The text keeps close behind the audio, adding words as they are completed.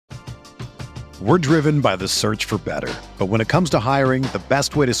We're driven by the search for better. But when it comes to hiring, the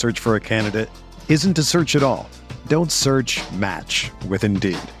best way to search for a candidate isn't to search at all. Don't search, match with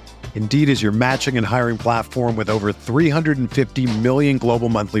Indeed. Indeed is your matching and hiring platform with over 350 million global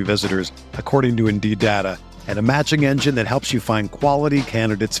monthly visitors, according to Indeed data, and a matching engine that helps you find quality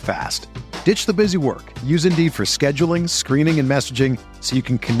candidates fast. Ditch the busy work. Use Indeed for scheduling, screening, and messaging so you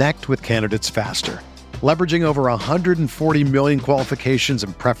can connect with candidates faster. Leveraging over 140 million qualifications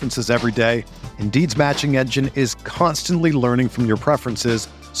and preferences every day, Indeed's matching engine is constantly learning from your preferences,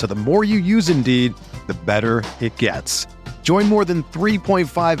 so the more you use Indeed, the better it gets. Join more than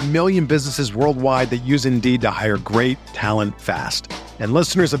 3.5 million businesses worldwide that use Indeed to hire great talent fast. And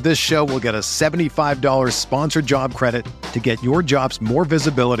listeners of this show will get a $75 sponsored job credit to get your jobs more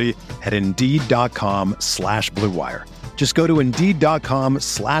visibility at Indeed.com/Blue Wire. Just go to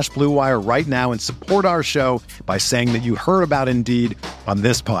Indeed.com/Blue Wire right now and support our show by saying that you heard about Indeed on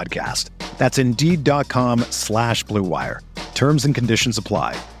this podcast. That's Indeed.com/Blue Wire. Terms and conditions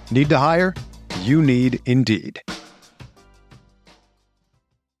apply. Need to hire? You need Indeed.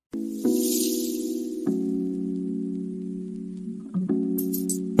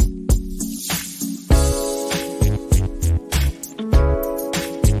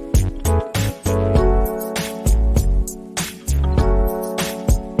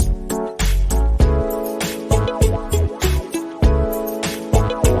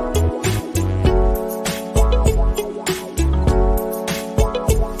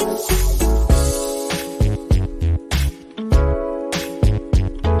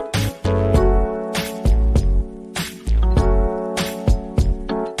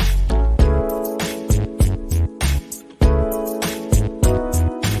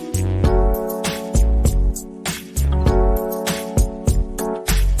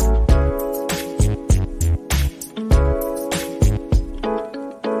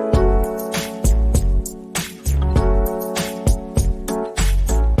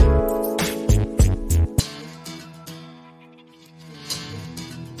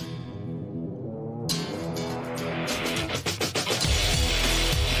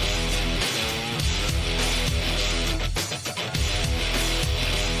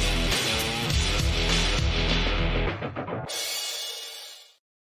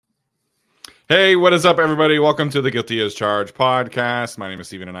 Hey, what is up, everybody? Welcome to the Guilty as Charged podcast. My name is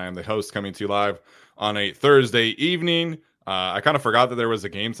Steven, and I am the host, coming to you live on a Thursday evening. I kind of forgot that there was a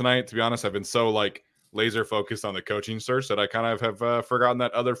game tonight, to be honest. I've been so laser focused on the coaching search that I kind of have forgotten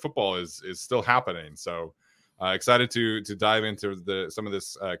that other football is still happening. So excited to dive into some of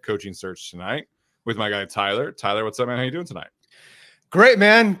this coaching search tonight with my guy Tyler. Tyler, what's up, man? How you doing tonight? Great,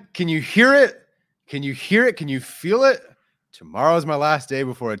 man. Can you hear it? Can you hear it? Can you feel it? Tomorrow's my last day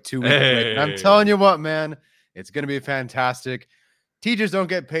before a 2-week break. And I'm telling you what, man, it's going to be fantastic. Teachers don't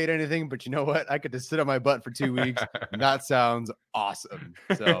get paid anything, but you know what? I get to sit on my butt for 2 weeks, and that sounds awesome.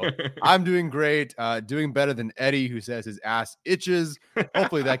 So I'm doing great, doing better than Eddie, who says his ass itches.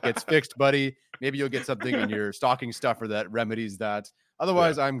 Hopefully that gets fixed, buddy. Maybe you'll get something in your stocking stuffer that remedies that.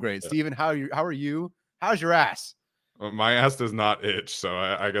 Otherwise, I'm great. Steven, how are you? How's your ass? Well, my ass does not itch, so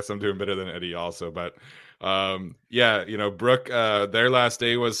I guess I'm doing better than Eddie also. But Brooke, their last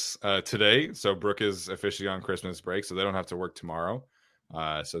day was today, so Brooke is officially on Christmas break, so they don't have to work tomorrow.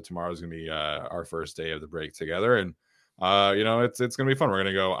 So tomorrow's gonna be our first day of the break together, and it's gonna be fun. We're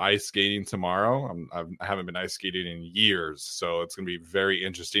gonna go ice skating tomorrow. I haven't been ice skating in years, so it's gonna be very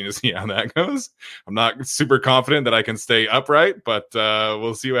interesting to see how that goes. I'm not super confident that I can stay upright, but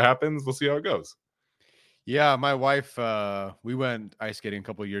we'll see what happens. We'll see how it goes. Yeah, my wife, we went ice skating a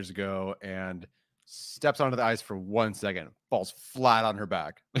couple of years ago and steps onto the ice for 1 second, falls flat on her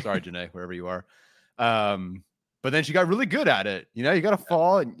back. Sorry, Janae, wherever you are. But then she got really good at it. You got to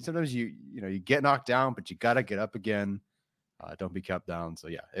fall, and sometimes you get knocked down, but you got to get up again. Don't be kept down. So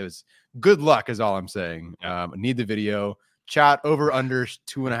yeah, it was good luck is all I'm saying. I need the video. Chat over under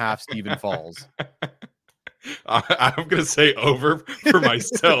 2.5 Steven falls. I'm going to say over for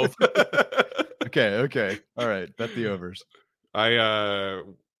myself. Okay. All right. Bet the overs.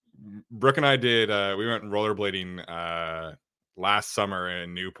 Brooke and I did, we went rollerblading last summer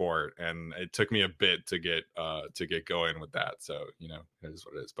in Newport, and it took me a bit to get going with that. So, it is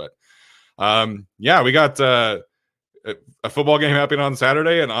what it is. But we got a football game happening on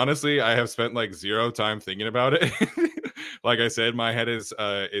Saturday, and honestly, I have spent zero time thinking about it. Like I said, my head is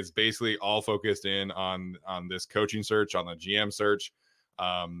basically all focused in on this coaching search, on the GM search.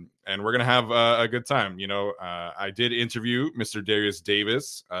 And we're going to have a good time. I did interview Mr. Darius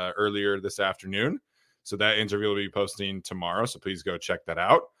Davis earlier this afternoon. So that interview will be posting tomorrow. So please go check that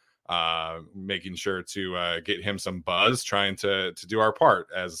out. making sure to get him some buzz, trying to do our part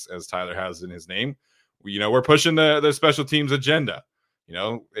as Tyler has in his name. We're pushing the special teams agenda.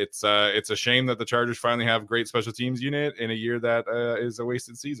 It's a shame that the Chargers finally have a great special teams unit in a year that is a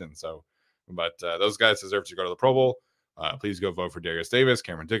wasted season. So, but those guys deserve to go to the Pro Bowl. Please go vote for Darius Davis,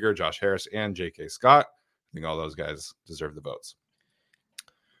 Cameron Dicker, Josh Harris, and J.K. Scott. I think all those guys deserve the votes.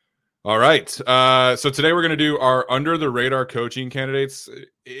 All right. So today we're going to do our under the radar coaching candidates.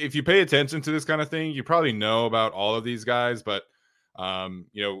 If you pay attention to this kind of thing, you probably know about all of these guys, but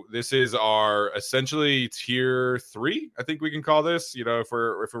this is our essentially tier 3. I think we can call this, if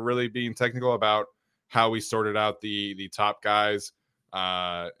we're really being technical about how we sorted out the top guys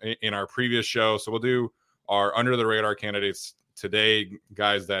in our previous show. So we'll do our under the radar candidates today,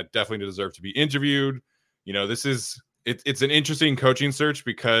 guys that definitely deserve to be interviewed. It's an interesting coaching search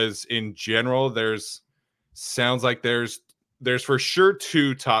because in general, there's for sure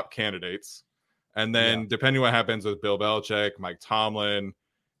 2 top candidates. And then depending what happens with Bill Belichick, Mike Tomlin,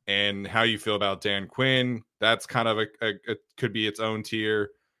 and how you feel about Dan Quinn, that's kind of a could be its own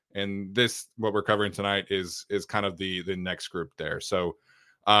tier. And what we're covering tonight is kind of the next group there. So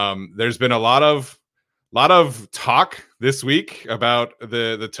there's been a lot of talk this week about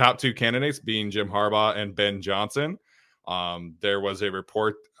the top 2 candidates being Jim Harbaugh and Ben Johnson. There was a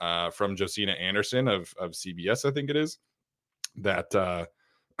report from Josina Anderson of CBS, I think it is, that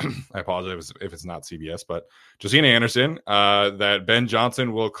I apologize if it's not CBS, but Josina Anderson, that Ben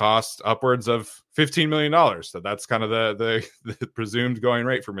Johnson will cost upwards of $15 million. So that's kind of the presumed going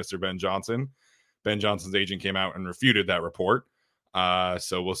rate for Mr. Ben Johnson. Ben Johnson's agent came out and refuted that report.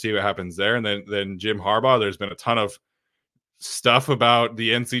 So we'll see what happens there. And then Jim Harbaugh, there's been a ton of stuff about the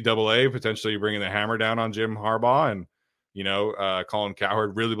NCAA potentially bringing the hammer down on Jim Harbaugh. And, Colin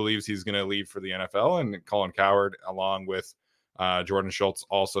Cowherd really believes he's going to leave for the NFL. And Colin Cowherd, along with Jordan Schultz,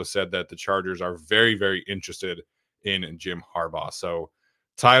 also said that the Chargers are very, very interested in Jim Harbaugh. So,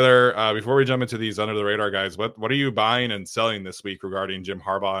 Tyler, before we jump into these under the radar guys, what are you buying and selling this week regarding Jim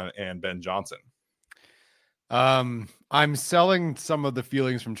Harbaugh and Ben Johnson? I'm selling some of the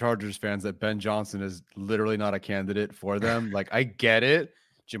feelings from Chargers fans that Ben Johnson is literally not a candidate for them. Like, I get it.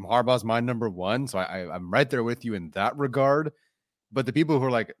 Jim Harbaugh's my number 1. So I'm right there with you in that regard. But the people who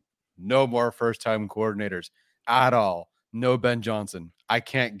are like, no more first-time coordinators at all, no Ben Johnson, I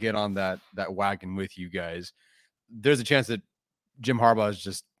can't get on that wagon with you guys. There's a chance that Jim Harbaugh is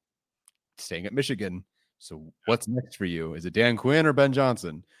just staying at Michigan. So what's next for you? Is it Dan Quinn or Ben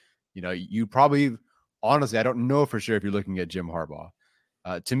Johnson? You probably, honestly, I don't know for sure if you're looking at Jim Harbaugh.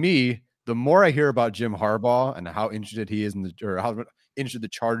 To me, the more I hear about Jim Harbaugh and how interested he is or how interested the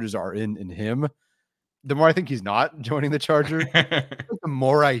Chargers are in him, the more I think he's not joining the Chargers. The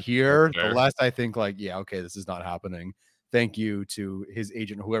more I hear, the less I think this is not happening. Thank you to his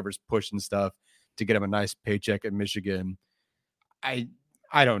agent, whoever's pushing stuff to get him a nice paycheck at Michigan. I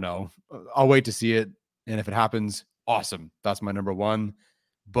don't know. I'll wait to see it. And if it happens, awesome. That's my number 1.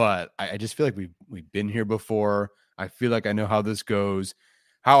 But I just feel like we've been here before. I feel like I know how this goes.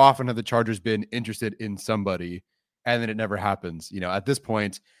 How often have the Chargers been interested in somebody and then it never happens? At this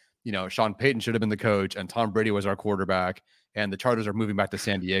point, Sean Payton should have been the coach and Tom Brady was our quarterback and the Chargers are moving back to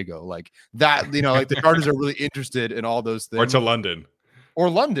San Diego. Like that, the Chargers are really interested in all those things. Or to London.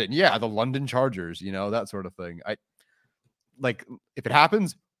 Yeah, the London Chargers, that sort of thing. If it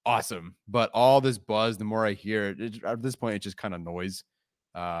happens, awesome. But all this buzz, the more I hear it, at this point, it's just kind of noise.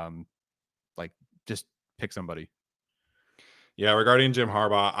 Just pick somebody. Yeah, regarding Jim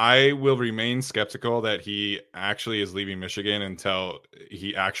Harbaugh, I will remain skeptical that he actually is leaving Michigan until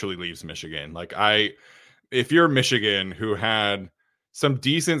he actually leaves Michigan. If you're Michigan, who had some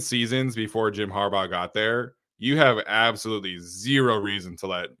decent seasons before Jim Harbaugh got there, you have absolutely zero reason to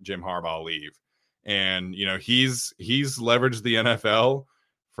let Jim Harbaugh leave. And, he's leveraged the NFL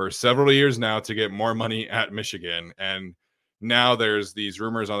for several years now to get more money at Michigan. And now there's these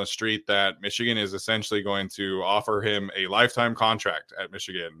rumors on the street that Michigan is essentially going to offer him a lifetime contract at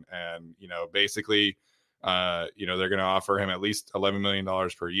Michigan. And, basically, they're going to offer him at least $11 million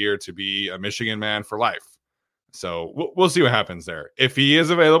per year to be a Michigan man for life. So we'll see what happens there. If he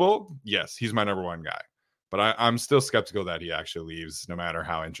is available, yes, he's my number 1 guy. But I'm still skeptical that he actually leaves, no matter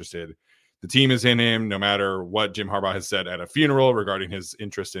how interested the team is in him, no matter what Jim Harbaugh has said at a funeral regarding his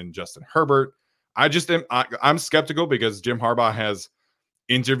interest in Justin Herbert. I'm skeptical because Jim Harbaugh has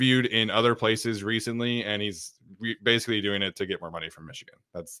interviewed in other places recently, and he's basically doing it to get more money from Michigan.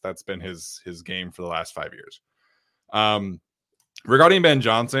 That's been his game for the last 5 years. Regarding Ben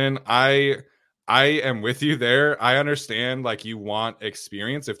Johnson, I am with you there. I understand you want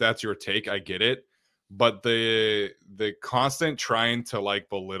experience. If that's your take, I get it. but the constant trying to like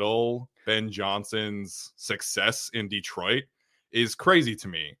belittle Ben Johnson's success in Detroit is crazy to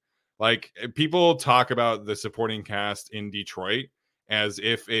me. Like, people talk about the supporting cast in Detroit as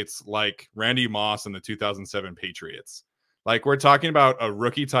if it's like Randy Moss and the 2007 Patriots. Like, we're talking about a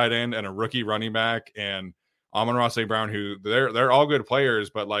rookie tight end and a rookie running back and Amon-Ra St. Brown, who they're all good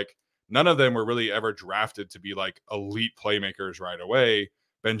players, but like none of them were really ever drafted to be like elite playmakers right away.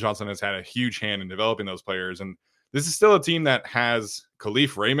 Ben Johnson has had a huge hand in developing those players. And this is still a team that has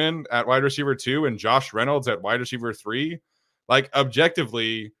Khalif Raymond at wide receiver 2 and Josh Reynolds at wide receiver 3. Like,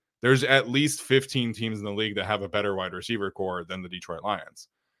 objectively, there's at least 15 teams in the league that have a better wide receiver core than the Detroit Lions.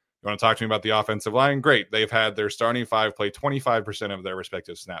 You want to talk to me about the offensive line? Great. They've had their starting 5 play 25% of their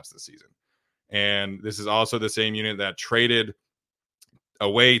respective snaps this season. And this is also the same unit that traded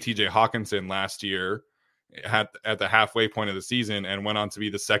away TJ Hawkinson last year at the halfway point of the season and went on to be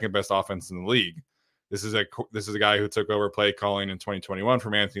the second best offense in the league. This is a guy who took over play calling in 2021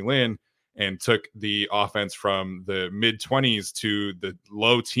 from Anthony Lynn and took the offense from the mid-20s to the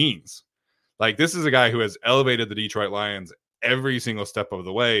low teens. Like, this is a guy who has elevated the Detroit Lions every single step of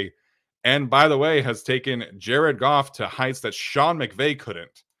the way. And by the way, has taken Jared Goff to heights that Sean McVay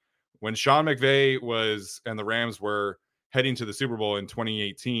couldn't. When Sean McVay and the Rams were heading to the Super Bowl in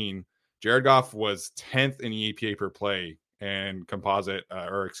 2018, Jared Goff was 10th in EPA per play and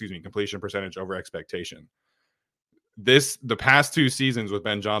completion percentage over expectation. The past 2 seasons with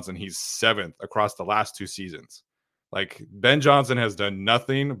Ben Johnson, he's 7th across the last 2 seasons. Like, Ben Johnson has done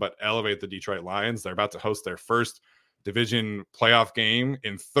nothing but elevate the Detroit Lions. They're about to host their first division playoff game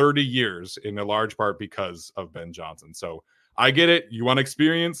in 30 years, in a large part because of Ben Johnson. So I get it. You want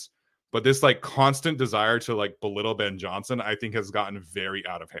experience, but this like constant desire to like belittle Ben Johnson, I think, has gotten very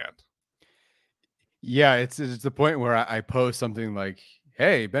out of hand. Yeah, it's the point where I post something like,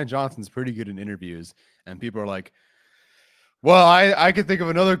 hey, Ben Johnson's pretty good in interviews. And people are like, well, I could think of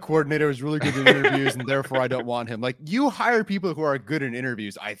another coordinator who's really good in interviews, and therefore I don't want him. Like, you hire people who are good in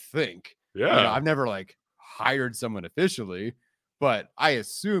interviews, I think. Yeah. You know, I've never like hired someone officially, but I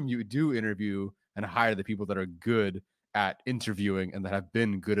assume you do interview and hire the people that are good at interviewing and that have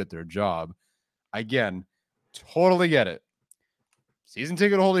been good at their job. Again, totally get it. Season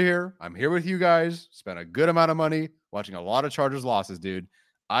ticket holder here. I'm here with you guys. Spent a good amount of money watching a lot of Chargers losses, dude.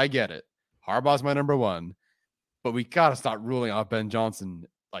 I get it. Harbaugh's my number 1, but we got to stop ruling out Ben Johnson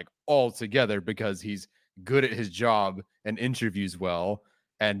like altogether because he's good at his job and interviews well.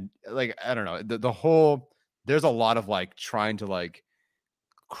 And like, I don't know, the whole, there's a lot of like trying to like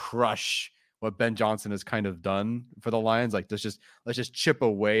crush what Ben Johnson has kind of done for the Lions. Like, let's just chip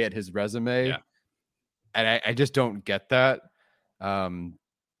away at his resume. Yeah. And I just don't get that.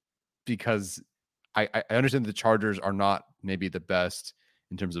 Because I understand the Chargers are not maybe the best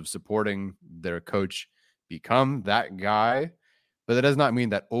in terms of supporting their coach become that guy, but that does not mean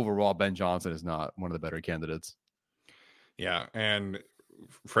that overall Ben Johnson is not one of the better candidates. Yeah. And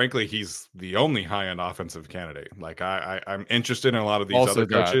frankly, he's the only high-end offensive candidate. Like, I'm interested in a lot of these Also other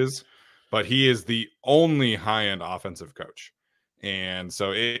coaches, but he is the only high-end offensive coach. And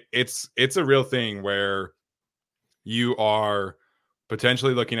so it's a real thing where you are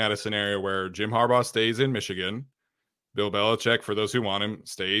potentially looking at a scenario where Jim Harbaugh stays in Michigan, Bill Belichick, for those who want him,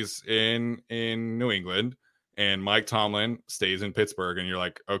 stays in New England, and Mike Tomlin stays in Pittsburgh. And you're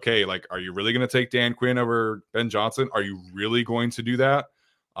like, okay, like, are you really going to take Dan Quinn over Ben Johnson? Are you really going to do that?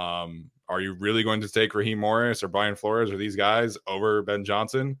 Are you really going to take Raheem Morris or Brian Flores or these guys over Ben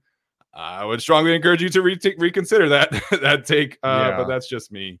Johnson? I would strongly encourage you to reconsider that take. But that's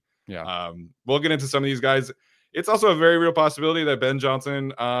just me. Yeah. We'll get into some of these guys. It's also a very real possibility that Ben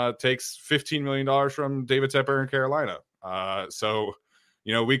Johnson takes $15 million from David Tepper in Carolina. So,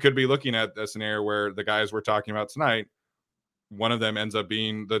 you know, we could be looking at a scenario where the guys we're talking about tonight, one of them ends up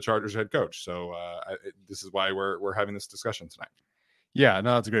being the Chargers head coach. So this is why we're having this discussion tonight. Yeah,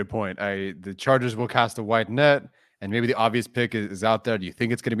 no, that's a great point. The Chargers will cast a wide net, and maybe the obvious pick is out there. Do you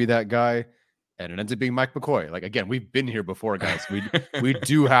think it's going to be that guy? And it ends up being Mike McCoy. Like, again, we've been here before, guys. We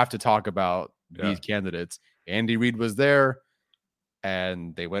do have to talk about these candidates. Andy Reid was there,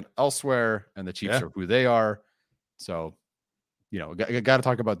 and they went elsewhere, and the Chiefs are who they are. So, you know, got to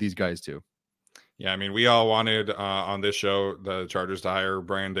talk about these guys too. Yeah, I mean, we all wanted on this show the Chargers to hire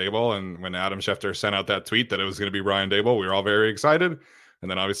Brian Daboll, and when Adam Schefter sent out that tweet that it was going to be Brian Daboll, we were all very excited.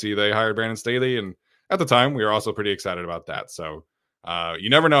 And then obviously they hired Brandon Staley, and at the time we were also pretty excited about that. So you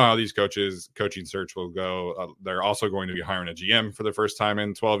never know how these coaching search will go. They're also going to be hiring a GM for the first time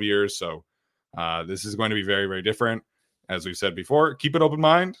in 12 years. So this is going to be very, very different. As we've said before, keep an open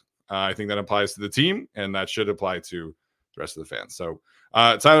mind. I think that applies to the team, and that should apply to the rest of the fans. So,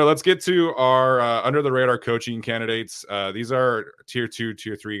 Tyler, let's get to our under the radar coaching candidates. These are tier 2,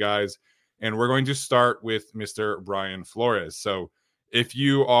 tier 3 guys, and we're going to start with Mr. Brian Flores. So, if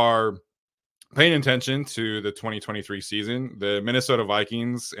you are paying attention to the 2023 season, the Minnesota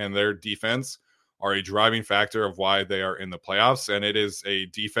Vikings and their defense are a driving factor of why they are in the playoffs, and it is a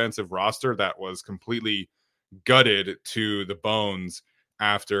defensive roster that was completely gutted to the bones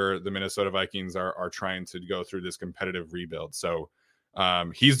after the Minnesota Vikings are trying to go through this competitive rebuild. So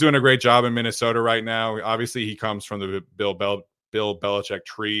he's doing a great job in Minnesota right now. Obviously, he comes from the Bill Belichick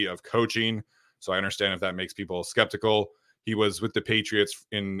tree of coaching, so I understand if that makes people skeptical. He was with the Patriots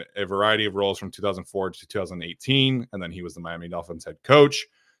in a variety of roles from 2004 to 2018, and then he was the Miami Dolphins head coach,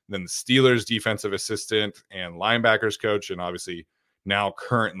 then the Steelers defensive assistant and linebackers coach, and obviously now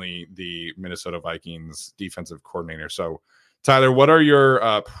currently the Minnesota Vikings defensive coordinator. So, Tyler, what are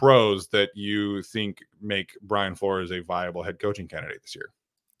your pros that you think make Brian Flores a viable head coaching candidate this year?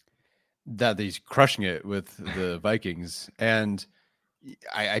 That he's crushing it with the Vikings. And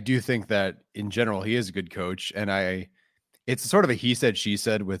I do think that in general, he is a good coach. And it's sort of a he said, she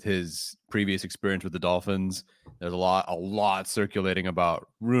said with his previous experience with the Dolphins. There's a lot circulating about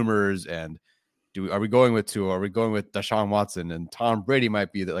rumors and are we going with Tua? Are we going with Deshaun Watson? And Tom Brady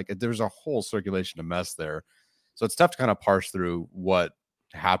might be that. Like, there's a whole circulation of mess there. So it's tough to kind of parse through what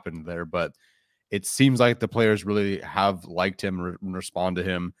happened there. But it seems like the players really have liked him and respond to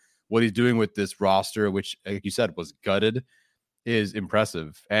him. What he's doing with this roster, which, like you said, was gutted, is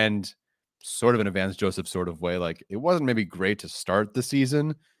impressive. And sort of an Vance Joseph sort of way. Like, it wasn't maybe great to start the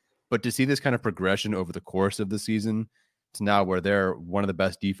season, but to see this kind of progression over the course of the season to now where they're one of the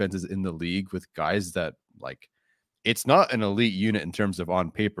best defenses in the league with guys that, like, it's not an elite unit in terms of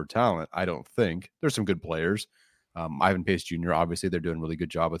on paper talent. I don't think there's some good players. Ivan Pace Jr., obviously they're doing a really good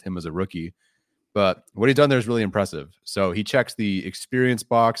job with him as a rookie, but what he's done there is really impressive. So he checks the experience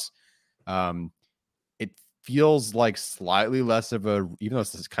box. It feels like slightly less of a, even though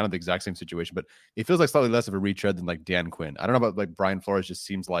it's kind of the exact same situation, but it feels like slightly less of a retread than like Dan Quinn. I don't know about like Brian Flores, just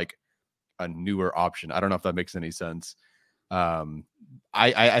seems like a newer option. I don't know if that makes any sense.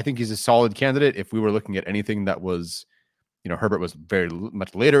 I think he's a solid candidate. If we were looking at anything that was, Herbert was very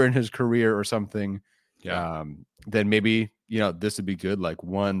much later in his career or something, then maybe, this would be good, like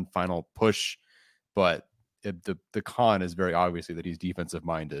one final push. But the con is very obviously that he's defensive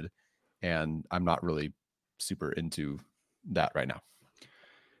minded, and I'm not really super into that right now.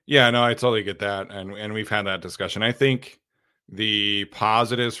 Yeah, no, I totally get that. And we've had that discussion. I think the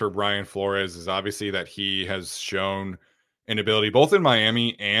positives for Brian Flores is obviously that he has shown an ability both in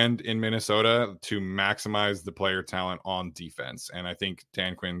Miami and in Minnesota to maximize the player talent on defense. And I think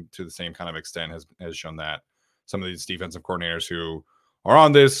Dan Quinn, to the same kind of extent, has shown that. Some of these defensive coordinators who are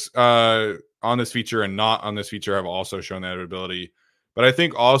on this feature and not on this feature have also shown that ability. But I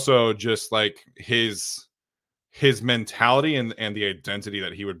think also just like his mentality and the identity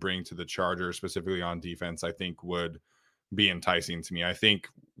that he would bring to the Chargers, specifically on defense, I think would be enticing to me. I think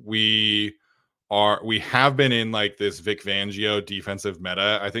we have been in like this Vic Fangio defensive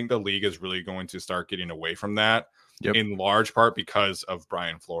meta. I think the league is really going to start getting away from that, in large part because of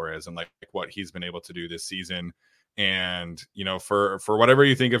Brian Flores and like what he's been able to do this season. And, for whatever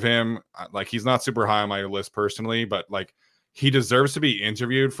you think of him, like, he's not super high on my list personally, but like, he deserves to be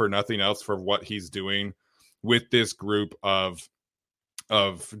interviewed for nothing else for what he's doing with this group of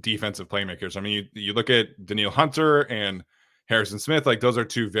defensive playmakers. I mean, you look at Danielle Hunter and Harrison Smith, like, those are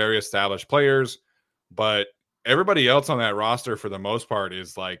two very established players, but everybody else on that roster for the most part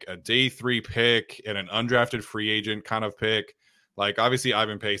is like a day 3 pick and an undrafted free agent kind of pick. Like, obviously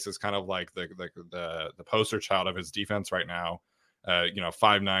Ivan Pace is kind of like the poster child of his defense right now. 5'9"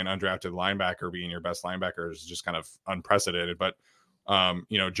 undrafted linebacker being your best linebacker is just kind of unprecedented. But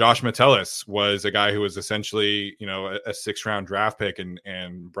Josh Metellus was a guy who was essentially, a 6th round draft pick,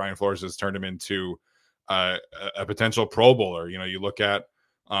 and Brian Flores has turned him into a potential Pro Bowler. You look at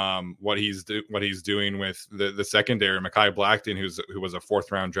what he's doing with the secondary, Mekhi Blackton, who was a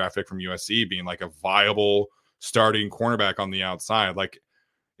 4th round draft pick from USC, being like a viable starting cornerback on the outside. Like,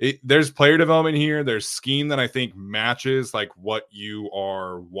 there's player development here. There's scheme that I think matches like what you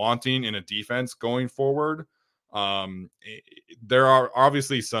are wanting in a defense going forward. There are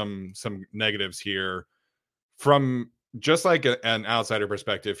obviously some negatives here from just like an outsider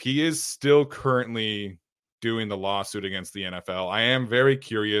perspective. He is still currently doing the lawsuit against the NFL. I am very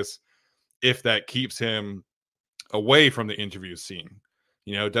curious if that keeps him away from the interview scene.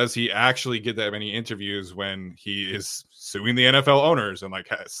 Does he actually get that many interviews when he is suing the NFL owners and like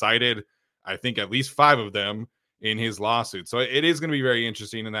cited, I think, at least 5 of them in his lawsuit? So it is going to be very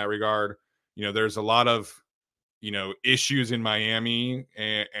interesting in that regard. There's a lot of issues in Miami,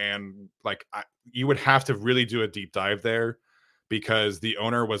 and like you would have to really do a deep dive there, because the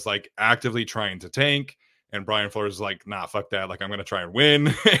owner was like actively trying to tank, and Brian Flores is like, nah, fuck that. Like, I'm going to try and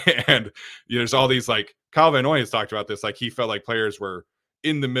win. And there's all these, like, Kyle Van Noy has talked about this. Like, he felt like players were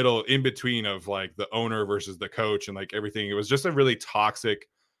in the middle, in between of like the owner versus the coach and like everything. It was just a really toxic,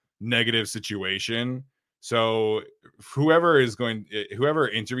 negative situation. So whoever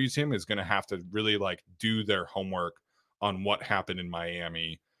interviews him is going to have to really like do their homework on what happened in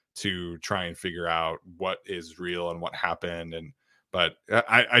Miami to try and figure out what is real and what happened. But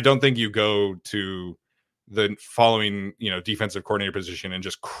I don't think you go to the following, defensive coordinator position and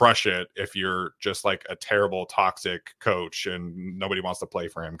just crush it if you're just like a terrible, toxic coach and nobody wants to play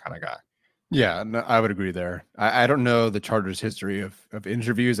for him kind of guy. Yeah, no, I would agree there. I don't know the Chargers' history of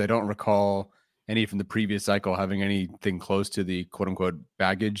interviews. I don't recall any from the previous cycle having anything close to the quote unquote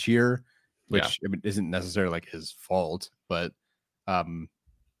baggage here, which isn't necessarily like his fault, but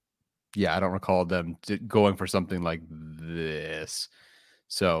yeah, I don't recall them going for something like this.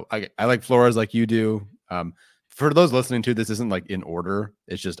 So I like Flores like you do. For those listening to this, isn't like in order.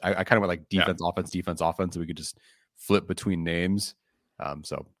 It's just I kind of went like defense, offense, so we could just flip between names.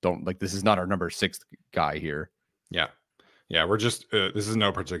 So don't like, this is not our number 6 guy here. Yeah. We're just this is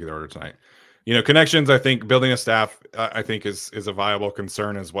no particular order tonight. Connections. I think building a staff, I think is a viable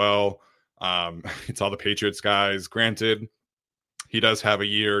concern as well. It's all the Patriots guys. Granted, he does have a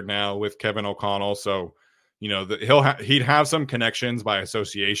year now with Kevin O'Connell, so he'd have some connections by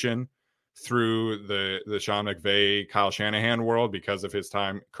association through the Sean McVay, Kyle Shanahan world because of his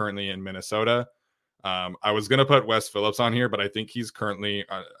time currently in Minnesota. I was gonna put Wes Phillips on here, but I think he's currently,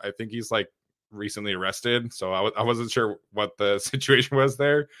 I think he's like recently arrested, so I wasn't sure what the situation was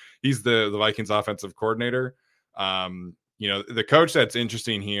there. He's the Vikings offensive coordinator. The coach that's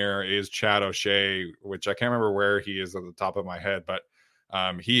interesting here is Chad O'Shea, which I can't remember where he is at the top of my head, but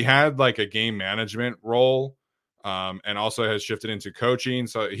he had like a game management role, and also has shifted into coaching.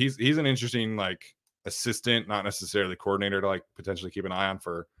 So he's an interesting like assistant, not necessarily coordinator, to like potentially keep an eye on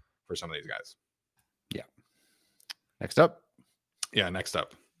for some of these guys. Yeah. Next up.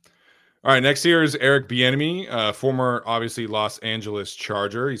 All right, next here is Eric Bieniemy, former, obviously, Los Angeles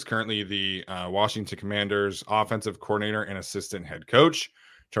Charger. He's currently the Washington Commanders offensive coordinator and assistant head coach.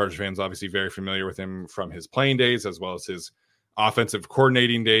 Chargers fans obviously very familiar with him from his playing days as well as his offensive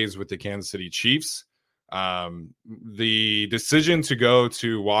coordinating days with the Kansas City Chiefs. The decision to go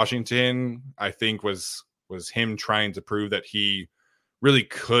to Washington, I think, was him trying to prove that he really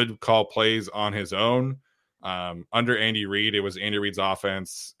could call plays on his own. Under Andy Reid, it was Andy Reid's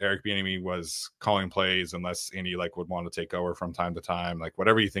offense. Eric Bieniemy was calling plays unless Andy would want to take over from time to time. Like,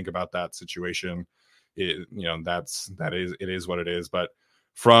 whatever you think about that situation, it is what it is. But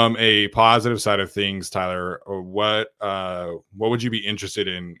from a positive side of things, Tyler, what would you be interested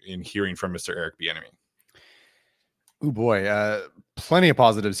in hearing from Mr. Eric Bieniemy? Oh boy, plenty of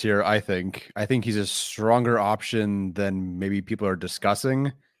positives here. I think he's a stronger option than maybe people are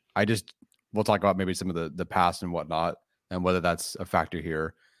discussing. We'll talk about maybe some of the past and whatnot and whether that's a factor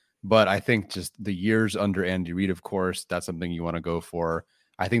here. But I think just the years under Andy Reid, of course, that's something you want to go for.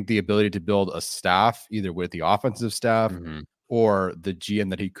 I think the ability to build a staff, either with the offensive staff or the GM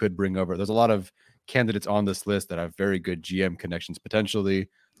that he could bring over. There's a lot of candidates on this list that have very good GM connections potentially,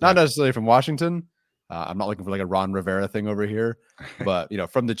 not necessarily from Washington. I'm not looking for like a Ron Rivera thing over here, but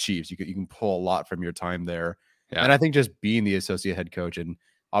from the Chiefs, you can pull a lot from your time there. Yeah. And I think just being the associate head coach and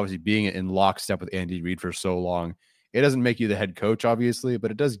obviously being in lockstep with Andy Reid for so long, it doesn't make you the head coach, obviously,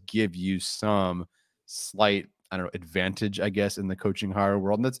 but it does give you some slight, advantage, I guess, in the coaching hire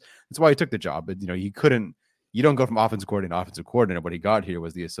world. And that's why he took the job. But, you don't go from offensive coordinator to offensive coordinator. What he got here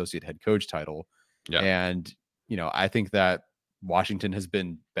was the associate head coach title. Yeah. And, I think that Washington has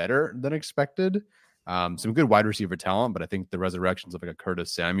been better than expected. Some good wide receiver talent, but I think the resurrections of like a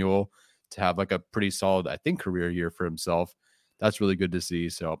Curtis Samuel to have like a pretty solid, I think, career year for himself. That's really good to see.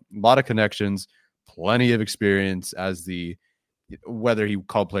 So a lot of connections, plenty of experience as whether he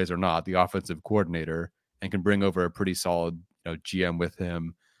called plays or not, the offensive coordinator, and can bring over a pretty solid GM with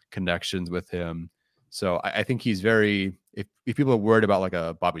him, connections with him. So I think he's very, if people are worried about like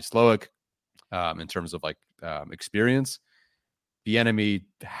a Bobby Slowick in terms of like experience, Bieniemy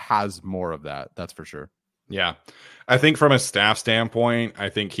has more of that. That's for sure. Yeah. I think from a staff standpoint, I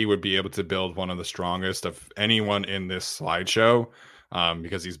think he would be able to build one of the strongest of anyone in this slideshow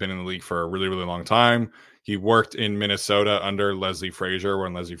because he's been in the league for a really, really long time. He worked in Minnesota under Leslie Frazier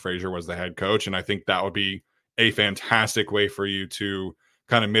when Leslie Frazier was the head coach. And I think that would be a fantastic way for you to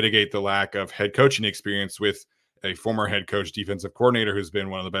kind of mitigate the lack of head coaching experience with a former head coach, defensive coordinator, who's been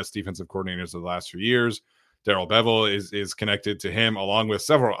one of the best defensive coordinators of the last few years. Darrell Bevell is connected to him, along with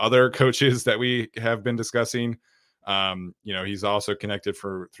several other coaches that we have been discussing. He's also connected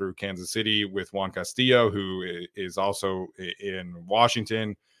through Kansas City with Juan Castillo, who is also in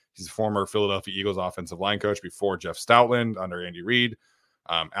Washington. He's a former Philadelphia Eagles offensive line coach before Jeff Stoutland under Andy Reid.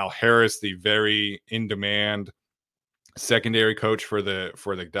 Al Harris, the very in-demand secondary coach for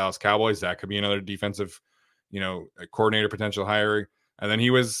the Dallas Cowboys. That could be another defensive, coordinator potential hiring. And then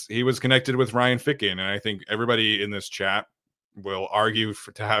he was connected with Ryan Ficken. And I think everybody in this chat will argue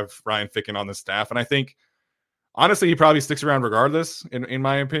to have Ryan Ficken on the staff. And I think, honestly, he probably sticks around regardless, in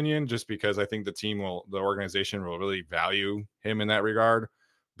my opinion, just because I think the organization will really value him in that regard.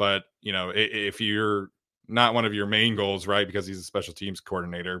 But, if you're not one of your main goals, right, because he's a special teams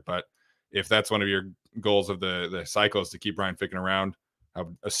coordinator, but if that's one of your goals of the cycle is to keep Ryan Ficken around, I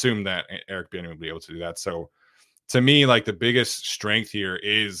would assume that Eric Bieniemy would be able to do that. So to me, like, the biggest strength here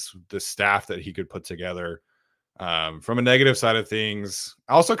is the staff that he could put together. From a negative side of things,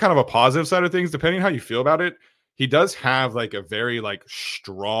 also kind of a positive side of things, depending on how you feel about it, he does have like a very like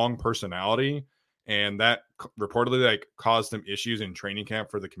strong personality, and that reportedly like caused some issues in training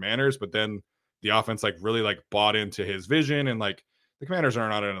camp for the Commanders. But then the offense like really like bought into his vision, and like the Commanders are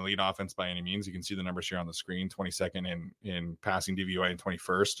not an elite offense by any means. You can see the numbers here on the screen: 22nd in passing DVOA and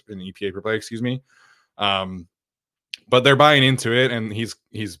 21st in EPA per play. Excuse me. But they're buying into it, and he's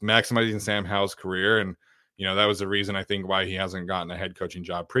maximizing Sam Howell's career, and that was the reason I think why he hasn't gotten a head coaching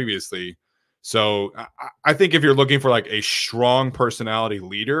job previously. So I think if you're looking for like a strong personality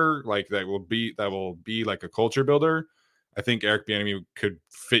leader, like that will be like a culture builder, I think Eric Bieniemy could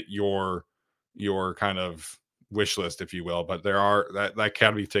fit your kind of wish list, if you will. But that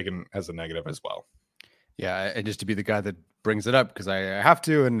can be taken as a negative as well. Yeah, and just to be the guy that brings it up because I have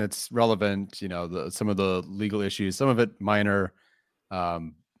to, and it's relevant. Some of the legal issues, some of it minor.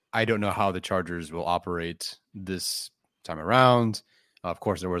 I don't know how the Chargers will operate this time around. Of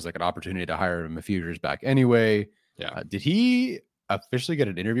course, there was like an opportunity to hire him a few years back anyway. Yeah. Did he officially get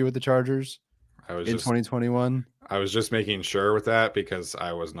an interview with the Chargers in 2021? I was just making sure with that because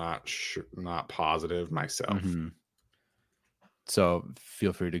I was not positive myself. Mm-hmm. So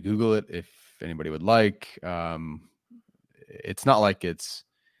feel free to Google it if anybody would like. It's not like it's,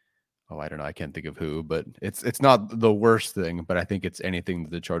 I don't know. I can't think of who, but it's not the worst thing, but I think it's anything that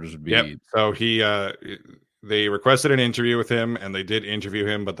the Chargers would be. Yep. So they requested an interview with him, and they did interview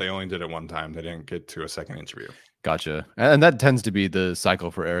him, but they only did it one time. They didn't get to a second interview. Gotcha. And that tends to be the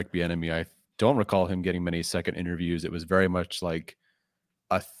cycle for Eric Bieniemy. I don't recall him getting many second interviews. It was very much like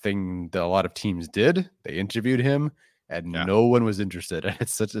a thing that a lot of teams did. They interviewed him, and no one was interested. And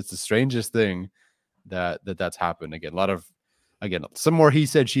it's the strangest thing that's happened. Again, some more he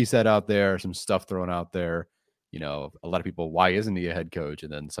said, she said out there, some stuff thrown out there. A lot of people, why isn't he a head coach?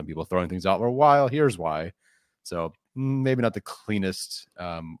 And then some people throwing things out, well, why? Here's why. So maybe not the cleanest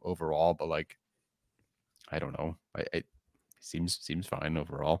overall, but like, I don't know. It seems fine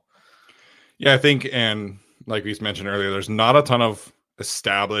overall. Yeah, I think, and like we mentioned earlier, there's not a ton of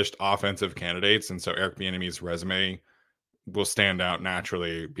established offensive candidates, and so Eric Bieniemy's resume will stand out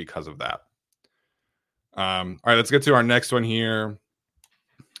naturally because of that. All right, let's get to our next one here.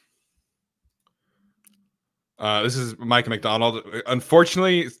 This is Mike McDonald.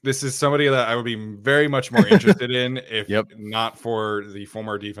 Unfortunately, this is somebody that I would be very much more interested in if not for the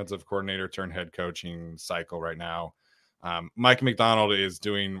former defensive coordinator turned head coaching cycle right now. Mike McDonald is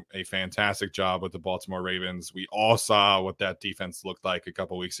doing a fantastic job with the Baltimore Ravens. We all saw what that defense looked like a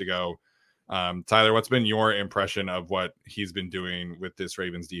couple weeks ago. Tyler, what's been your impression of what he's been doing with this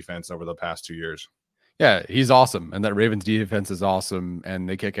Ravens defense over the past 2 years? Yeah, he's awesome. And that Ravens defense is awesome, and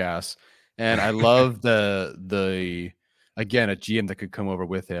they kick ass. And I love the again, a GM that could come over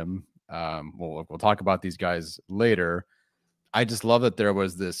with him. We'll talk about these guys later. I just love that there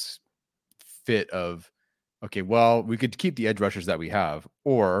was this fit of, okay, well, we could keep the edge rushers that we have,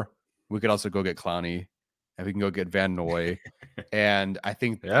 or we could also go get Clowney, and we can go get Van Noy. And I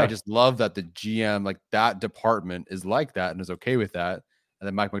think I just love that the GM, like that department, is like that and is okay with that. And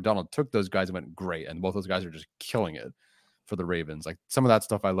then Mike McDonald took those guys and went, great. And both those guys are just killing it for the Ravens. Like some of that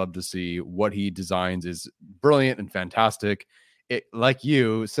stuff I love to see. What he designs is brilliant and fantastic. It, like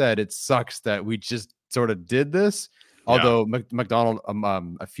you said, it sucks that we just sort of did this. Although McDonald,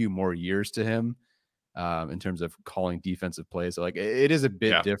 a few more years to him in terms of calling defensive plays. So like it is a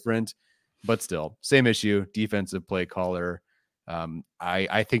bit different, but still same issue. Defensive play caller.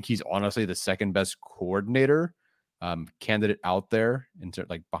 I think he's honestly the second best coordinator candidate out there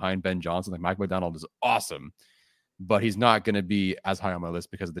like behind Ben Johnson. Like Mike McDonald is awesome, but he's not going to be as high on my list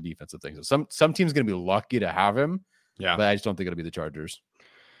because of the defensive thing. So some team's going to be lucky to have him. Yeah, but I just don't think it'll be the Chargers.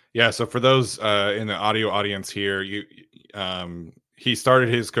 Yeah. So for those in the audio audience here, he started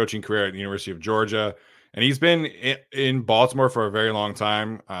his coaching career at the University of Georgia, and he's been in Baltimore for a very long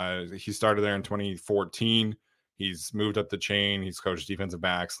time. He started there in 2014. He's moved up the chain. He's coached defensive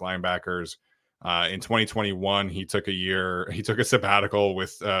backs, linebackers. In 2021, he took a sabbatical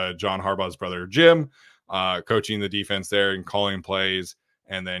with John Harbaugh's brother Jim, coaching the defense there and calling plays.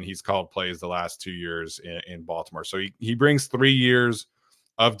 And then he's called plays the last 2 years in Baltimore. So he brings 3 years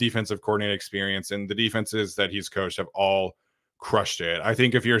of defensive coordinator experience, and the defenses that he's coached have all crushed it. I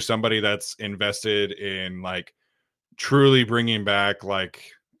think if you're somebody that's invested in like truly bringing back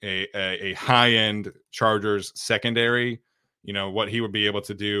like a high-end Chargers secondary, you know, what he would be able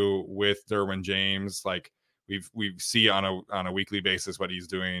to do with Derwin James, like we see on a weekly basis what he's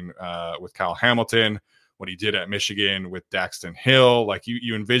doing with Kyle Hamilton, what he did at Michigan with Daxton Hill. Like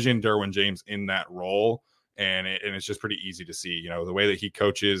you envision Derwin James in that role, and it's just pretty easy to see. You know, the way that he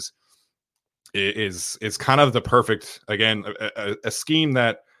coaches is kind of the perfect, again, a scheme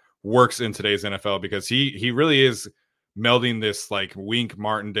that works in today's NFL, because he really is melding this like Wink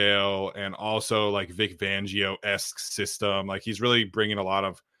Martindale and also like Vic Fangio-esque system. Like he's really bringing a lot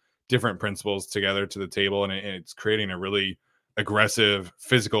of different principles together to the table, and it's creating a really aggressive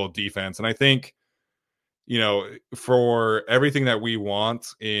physical defense. And I think, you know, for everything that we want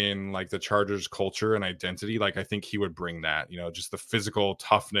in like the Chargers culture and identity, like I think he would bring that, you know, just the physical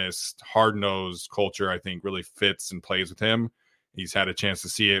toughness, hard-nosed culture, I think really fits and plays with him. He's had a chance to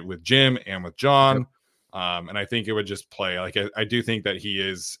see it with Jim and with John. Yep. And I think it would just play. Like I do think that he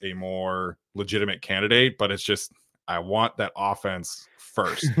is a more legitimate candidate, but it's just, I want that offense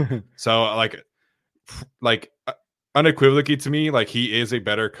first. So like unequivocally to me, like he is a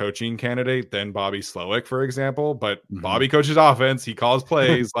better coaching candidate than Bobby Slowick, for example. But Bobby coaches offense, he calls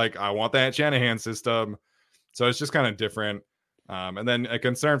plays. Like I want that Shanahan system. So it's just kind of different. And then a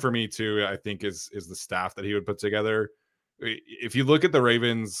concern for me too, I think, is the staff that he would put together. If you look at the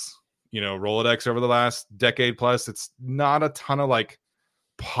Ravens, you know, Rolodex over the last decade plus, it's not a ton of like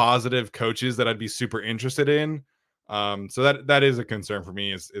positive coaches that I'd be super interested in. So that is a concern for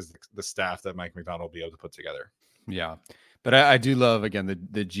me, is the staff that Mike Macdonald will be able to put together. Yeah. But I do love, again,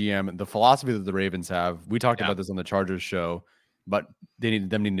 the GM, the philosophy that the Ravens have. We talked about this on the Chargers show, but they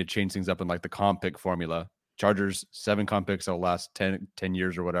needing to change things up in like the comp pick formula. Chargers, 7 comp picks over the last 10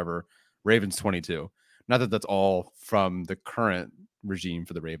 years or whatever. Ravens, 22. Not that that's all from the current regime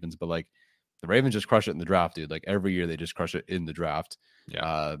for the Ravens, but like the Ravens just crush it in the draft, dude. Like every year they just crush it in the draft.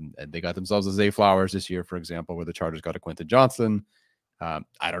 Yeah. And they got themselves a Zay Flowers this year, for example, where the Chargers got a Quentin Johnston. I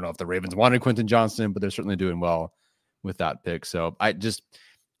don't know if the Ravens wanted Quentin Johnston, but they're certainly doing well with that pick. So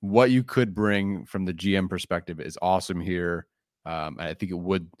what you could bring from the GM perspective is awesome here. I think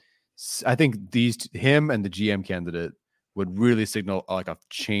him and the GM candidate would really signal like a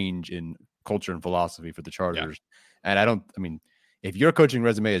change in culture and philosophy for the Chargers. Yeah. And if your coaching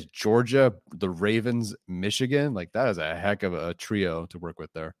resume is Georgia, the Ravens, Michigan, like that is a heck of a trio to work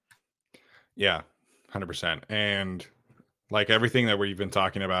with there. Yeah, 100%. And like everything that we've been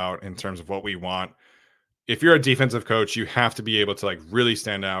talking about in terms of what we want, if you're a defensive coach, you have to be able to like really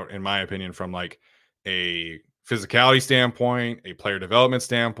stand out, in my opinion, from like a physicality standpoint, a player development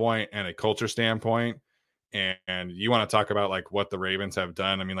standpoint, and a culture standpoint. And you want to talk about like what the Ravens have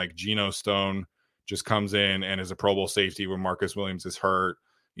done. I mean, like Geno Stone just comes in and is a Pro Bowl safety when Marcus Williams is hurt.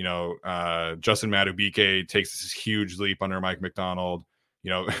 You know, Justin Madubuike takes this huge leap under Mike Macdonald.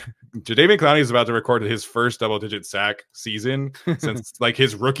 You know, Jadeveon Clowney is about to record his first double-digit sack season since like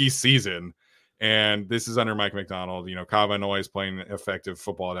his rookie season. And this is under Mike Macdonald. You know, Kyle Van Noy is playing effective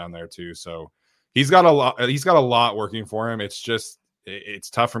football down there too. So he's got a lot working for him. It's just, it's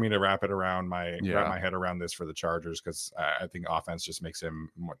tough for me to wrap my head around this for the Chargers, because I think offense just makes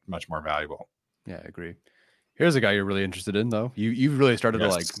him much more valuable. Yeah, I agree. Here's a guy you're really interested in, though. You've really started to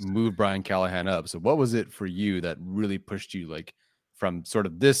like move Brian Callahan up. So what was it for you that really pushed you like from sort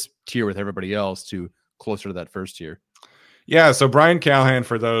of this tier with everybody else to closer to that first tier? Yeah, so Brian Callahan,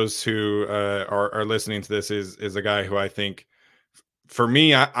 for those who are listening to this, is a guy who I think, for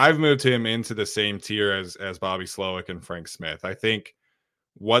me, I've moved him into the same tier as Bobby Slowick and Frank Smith. I think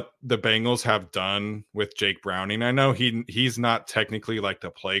what the Bengals have done with Jake Browning, I know he's not technically like the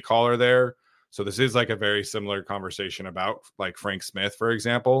play caller there, so this is like a very similar conversation about like Frank Smith, for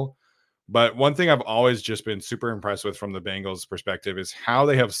example. But one thing I've always just been super impressed with from the Bengals perspective is how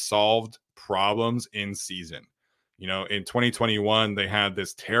they have solved problems in season. You know, in 2021, they had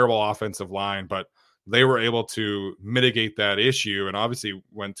this terrible offensive line, but they were able to mitigate that issue and obviously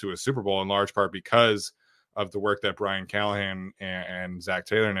went to a Super Bowl in large part because of the work that Brian Callahan and Zach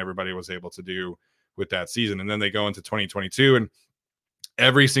Taylor and everybody was able to do with that season. And then they go into 2022 and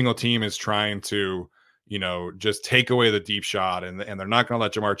every single team is trying to, just take away the deep shot, and they're not going to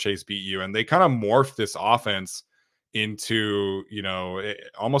let Jamar Chase beat you. And they kind of morphed this offense into,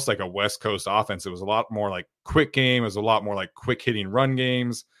 almost like a West Coast offense. It was a lot more like quick game. It was a lot more like quick hitting run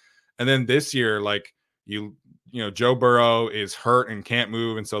games. And then this year, like Joe Burrow is hurt and can't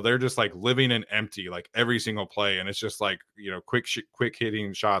move. And so they're just like living in empty, like every single play. And it's just like, quick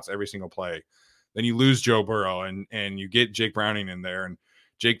hitting shots every single play. Then you lose Joe Burrow and you get Jake Browning in there. And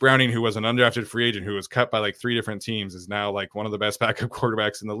Jake Browning, who was an undrafted free agent, who was cut by like 3 different teams, is now like one of the best backup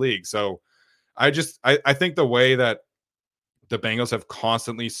quarterbacks in the league. So I think the way that the Bengals have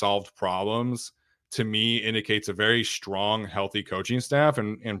constantly solved problems, to me, indicates a very strong, healthy coaching staff.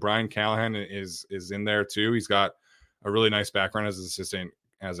 And Brian Callahan is in there too. He's got a really nice background as an assistant,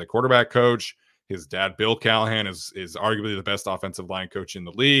 as a quarterback coach. His dad, Bill Callahan, is arguably the best offensive line coach in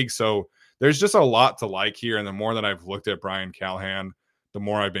the league. So there's just a lot to like here. And the more that I've looked at Brian Callahan, the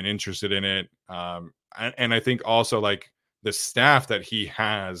more I've been interested in it. And I think also like the staff that he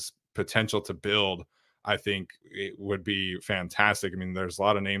has potential to build, I think it would be fantastic. I mean, there's a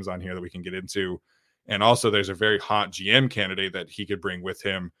lot of names on here that we can get into. And also there's a very hot GM candidate that he could bring with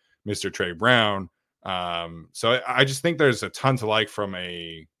him, Mr. Trey Brown. So I just think there's a ton to like from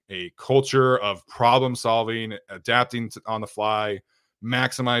a culture of problem solving, adapting on the fly,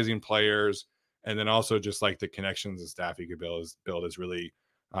 maximizing players, and then also just like the connections and staff he could build is really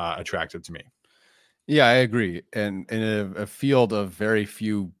attractive to me. Yeah, I agree. And in a field of very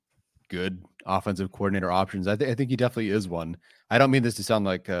few good offensive coordinator options, I think he definitely is one. I don't mean this to sound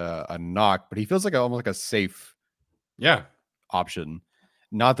like a knock, but he feels like almost like a safe option.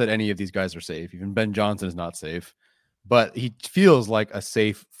 Not that any of these guys are safe. Even Ben Johnson is not safe, but he feels like a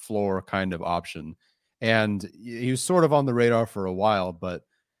safe floor kind of option. And he was sort of on the radar for a while, but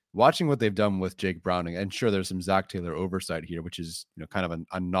watching what they've done with Jake Browning, and sure, there's some Zach Taylor oversight here, which is kind of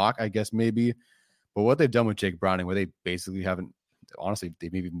a knock, I guess, maybe. But what they've done with Jake Browning, where they basically haven't, honestly, they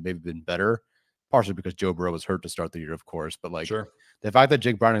maybe been better, partially because Joe Burrow was hurt to start the year, of course. But like the fact that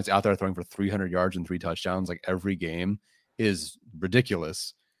Jake Browning is out there throwing for 300 yards and 3 touchdowns like every game is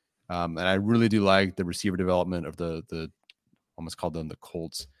ridiculous. And I really do like the receiver development of the almost called them the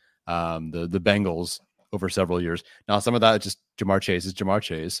Colts, the Bengals over several years. Now, some of that is just Jamar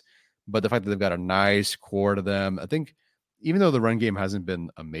Chase, but the fact that they've got a nice core to them, I think, even though the run game hasn't been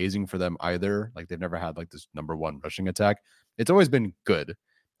amazing for them either, like they've never had like this number 1 rushing attack, it's always been good.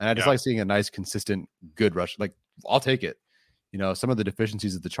 And I just like seeing a nice, consistent, good rush. Like, I'll take it. Some of the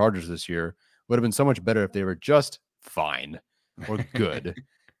deficiencies of the Chargers this year would have been so much better if they were just fine or good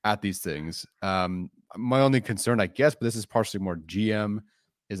at these things. My only concern, I guess, but this is partially more GM,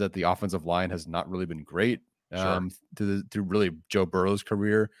 is that the offensive line has not really been great through really Joe Burrow's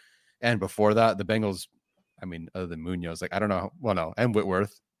career. And before that, the Bengals, I mean, other than Munoz, like, I don't know. Well, no, and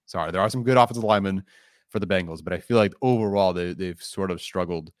Whitworth. Sorry, there are some good offensive linemen for the Bengals, but I feel like overall they've sort of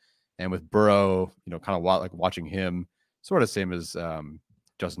struggled. And with Burrow, kind of like watching him, sort of same as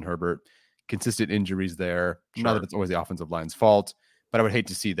Justin Herbert, consistent injuries there. Not that it's always the offensive line's fault, but I would hate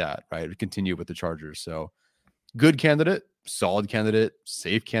to see that, right? Continue with the Chargers. So good candidate, solid candidate,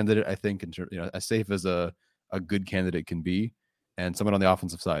 safe candidate, I think, as safe as a good candidate can be, and someone on the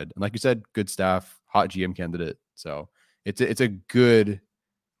offensive side. And like you said, good staff, hot GM candidate. So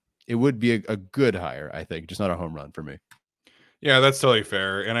it would be a good hire, I think, just not a home run for me. Yeah, that's totally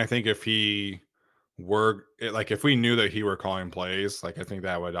fair. And I think if he were, like, if we knew that he were calling plays, like, I think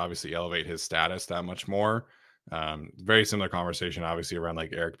that would obviously elevate his status that much more. Very similar conversation, obviously, around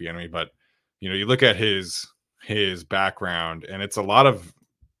like Eric Bieniemy, but you look at his background, and it's a lot of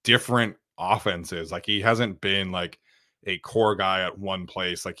different offenses. Like, he hasn't been like a core guy at one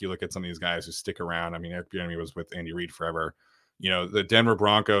place. Like, you look at some of these guys who stick around. I mean, Eric Bieniemy was with Andy Reid forever. The Denver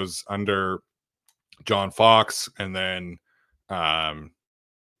Broncos under John Fox, and then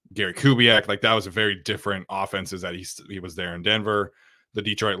Gary Kubiak, like, that was a very different offenses that he was there in Denver. The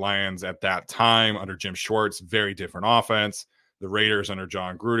Detroit Lions at that time under Jim Schwartz, very different offense. The Raiders under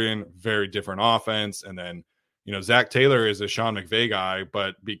John Gruden, very different offense. And then, Zach Taylor is a Sean McVay guy,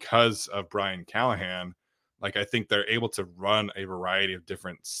 but because of Brian Callahan, like, I think they're able to run a variety of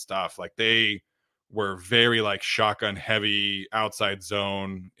different stuff. Like, they were very like shotgun heavy outside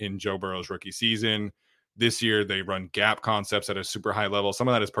zone in Joe Burrow's rookie season. This year, they run gap concepts at a super high level. Some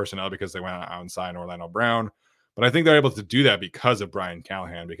of that is personnel because they went out and signed Orlando Brown. But I think they're able to do that because of Brian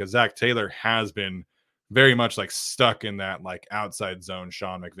Callahan, because Zach Taylor has been very much like stuck in that like outside zone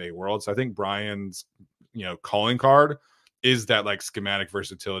Sean McVay world. So I think Brian's, calling card is that like schematic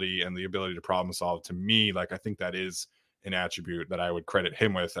versatility and the ability to problem solve. To me, like, I think that is an attribute that I would credit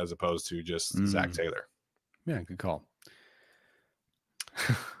him with as opposed to just Zach Taylor. Yeah, good call.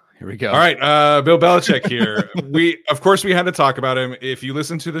 Here we go. All right, Bill Belichick here. Of course, we had to talk about him. If you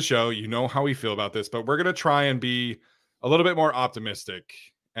listen to the show, you know how we feel about this, but we're going to try and be a little bit more optimistic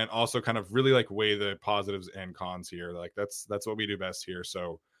and also kind of really like weigh the positives and cons here. Like that's what we do best here.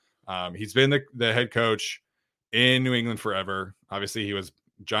 So he's been the head coach in New England forever. Obviously, he was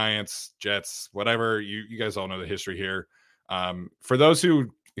Giants, Jets, whatever. You guys all know the history here. For those who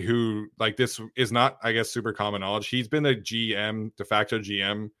like, this is not, I guess, super common knowledge. He's been the GM, de facto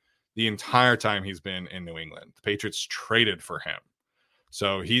GM, the entire time he's been in New England. The Patriots traded for him.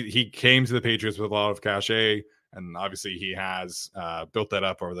 So he came to the Patriots with a lot of cachet, and obviously he has built that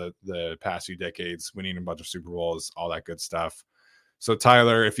up over the past few decades, winning a bunch of Super Bowls, all that good stuff. So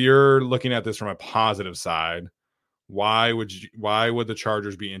Tyler, if you're looking at this from a positive side, why would the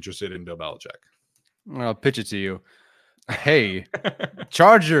Chargers be interested in Bill Belichick? I'll pitch it to you. Hey,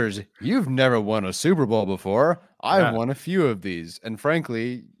 Chargers, you've never won a Super Bowl before. I've won a few of these. And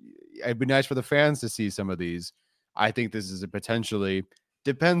frankly, it'd be nice for the fans to see some of these. I think this is a potentially,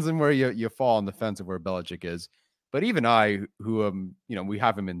 depends on where you fall on the fence of where Belichick is. But even I, who we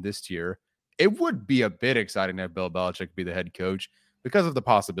have him in this tier, it would be a bit exciting to have Bill Belichick be the head coach because of the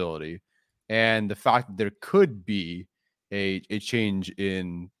possibility and the fact that there could be a change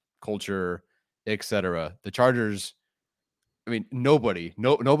in culture, etc. The Chargers, I mean, nobody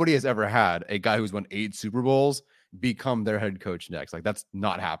has ever had a guy who's won 8 Super Bowls become their head coach next. Like, that's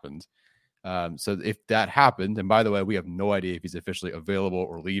not happened. So if that happened, and by the way, we have no idea if he's officially available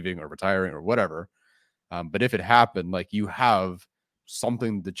or leaving or retiring or whatever. But if it happened, like, you have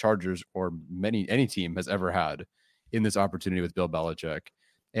something the Chargers or any team has ever had in this opportunity with Bill Belichick.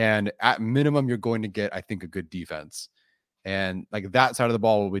 And at minimum, you're going to get, I think, a good defense. And like, that side of the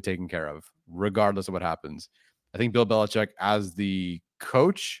ball will be taken care of regardless of what happens. I think Bill Belichick as the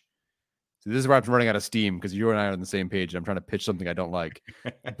coach, so this is where I'm running out of steam because you and I are on the same page. And I'm trying to pitch something I don't like,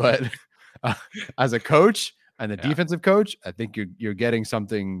 but as a coach and the defensive coach, I think you're getting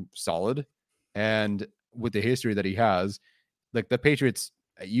something solid. And with the history that he has, like the Patriots,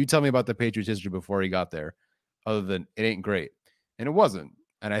 you tell me about the Patriots history before he got there, other than it ain't great, and it wasn't.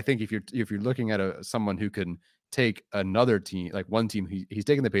 And I think if you're looking at someone who can take another team, like one team, he's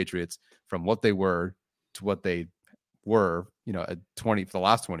taken the Patriots from what they were to what they were, at 20 for the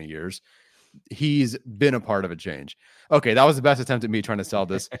last 20 years. He's been a part of a change. Okay, that was the best attempt at me trying to sell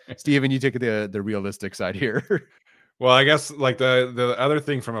this. Steven, you take the realistic side here. Well, I guess like the other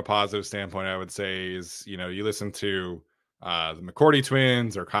thing from a positive standpoint, I would say is, you listen to the McCourty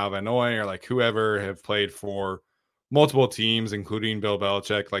twins or Kyle Van Noy or like whoever have played for multiple teams, including Bill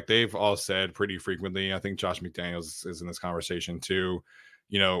Belichick. Like, they've all said pretty frequently, I think Josh McDaniels is in this conversation too,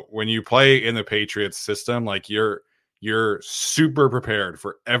 when you play in the Patriots system, like you're super prepared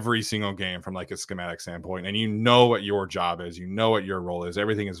for every single game from like a schematic standpoint, and you know what your job is, what your role is.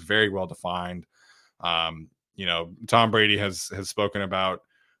 Everything is very well defined. Tom Brady has spoken about,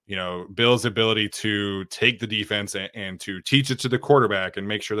 Bill's ability to take the defense and to teach it to the quarterback and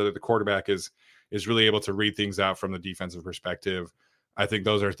make sure that the quarterback is really able to read things out from the defensive perspective. I think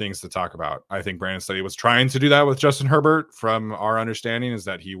those are things to talk about. I think Brandon Staley was trying to do that with Justin Herbert. From our understanding is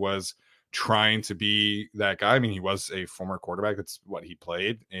that he was trying to be that guy. I mean, he was a former quarterback. That's what he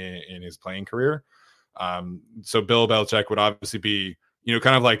played in his playing career. So Bill Belichick would obviously be,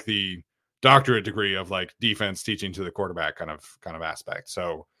 kind of like the doctorate degree of like defense teaching to the quarterback kind of aspect.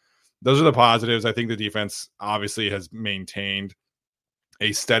 So those are the positives. I think the defense obviously has maintained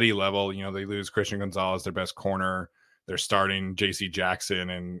a steady level. They lose Christian Gonzalez, their best corner. They're starting JC Jackson,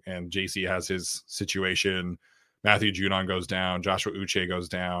 and JC has his situation. Matthew Judon goes down. Joshua Uche goes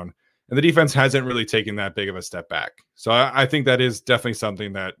down. And the defense hasn't really taken that big of a step back. So I think that is definitely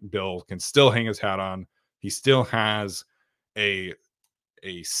something that Bill can still hang his hat on. He still has a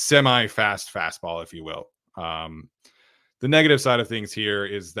semi-fast fastball, if you will. The negative side of things here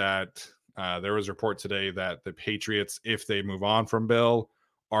is that there was a report today that the Patriots, if they move on from Bill,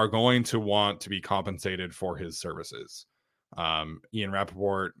 are going to want to be compensated for his services. Ian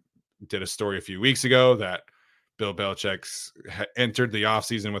Rappaport did a story a few weeks ago that Bill Belichick's entered the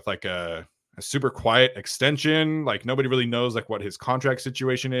offseason with like a super quiet extension. Like, nobody really knows like what his contract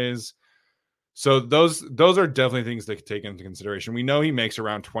situation is. So those are definitely things that take into consideration. We know he makes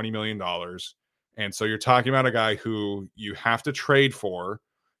around $20 million. And so you're talking about a guy who you have to trade for.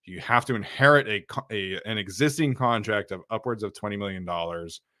 You have to inherit an existing contract of upwards of $20 million.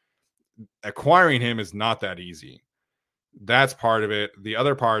 Acquiring him is not that easy. That's part of it. The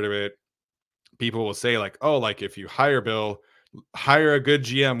other part of it, people will say like, oh, like if you hire Bill, hire a good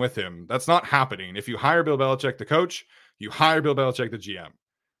GM with him. That's not happening. If you hire Bill Belichick, the coach, you hire Bill Belichick, the GM.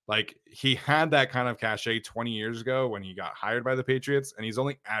 Like, he had that kind of cachet 20 years ago when he got hired by the Patriots, and he's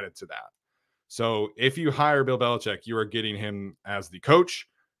only added to that. So if you hire Bill Belichick, you are getting him as the coach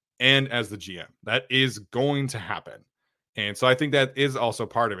and as the GM. That is going to happen. And so I think that is also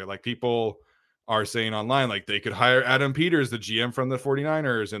part of it. Like, people are saying online, like, they could hire Adam Peters, the GM from the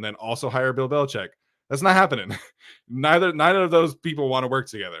 49ers, and then also hire Bill Belichick. That's not happening. Neither of those people want to work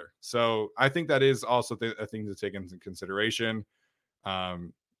together. So I think that is also a thing to take into consideration.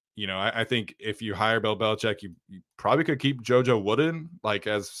 I think if you hire Bill Belichick, you probably could keep JoJo Wooden, like,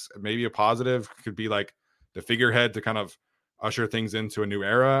 as maybe a positive, could be like the figurehead to kind of usher things into a new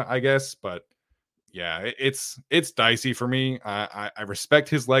era, I guess. But yeah, it's dicey for me. I respect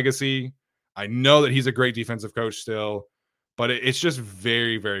his legacy. I know that he's a great defensive coach still, but it's just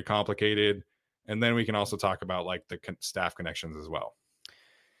very, very complicated. And then we can also talk about like the staff connections as well.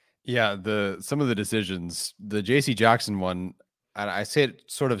 Yeah, some of the decisions, the JC Jackson one, and I say it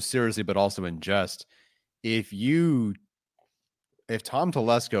sort of seriously, but also in jest. If Tom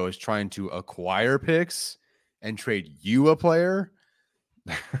Telesco is trying to acquire picks and trade you a player,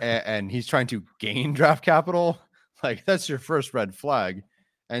 and he's trying to gain draft capital, like, that's your first red flag.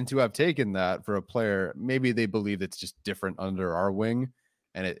 And to have taken that for a player, maybe they believe it's just different under our wing,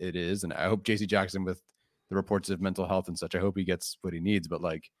 and it is. And I hope JC Jackson, with the reports of mental health and such, I hope he gets what he needs. But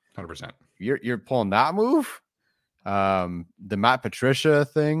like, 100%, you're pulling that move. The Matt Patricia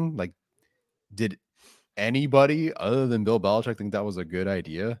thing, like, did anybody other than Bill Belichick think that was a good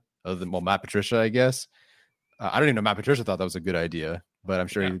idea? Other than, well, Matt Patricia, I guess. I don't even know Matt Patricia thought that was a good idea, but I'm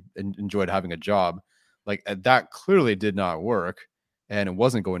sure he enjoyed having a job. Like, that clearly did not work, and it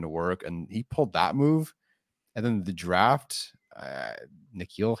wasn't going to work, and he pulled that move. And then the draft,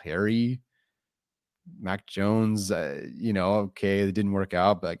 N'Keal Harry, Mac Jones, okay, it didn't work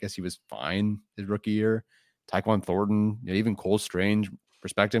out, but I guess he was fine his rookie year. Tyquan Thornton, even Cole Strange,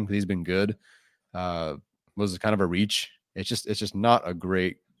 respect him because he's been good. Was kind of a reach. It's just not a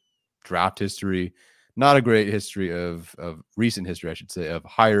great draft history, not a great history of recent history, I should say, of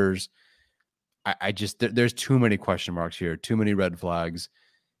hires. I just there's too many question marks here, too many red flags.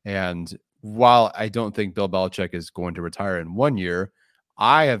 And while I don't think Bill Belichick is going to retire in 1 year,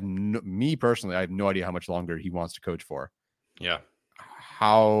 me personally, I have no idea how much longer he wants to coach for. Yeah.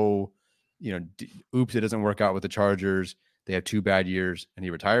 How, oops, it doesn't work out with the Chargers. They have 2 bad years and he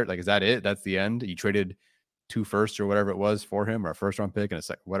retired. Like, is that it? That's the end? You traded 2 firsts or whatever it was for him, or a first round pick and a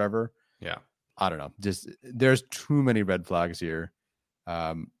second, whatever. Yeah. I don't know. Just, there's too many red flags here.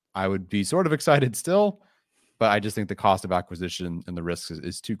 I would be sort of excited still, but I just think the cost of acquisition and the risks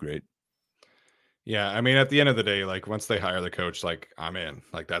is too great. Yeah, I mean, at the end of the day, like, once they hire the coach, like, I'm in.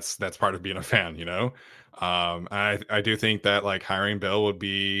 Like, that's part of being a fan, I do think that, like, hiring Bill would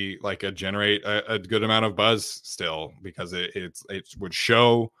be like generate a good amount of buzz still, because it would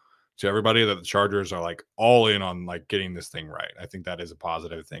show to everybody that the Chargers are like all in on like getting this thing right. I think that is a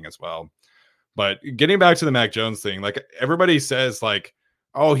positive thing as well. But getting back to the Mac Jones thing, like, everybody says like,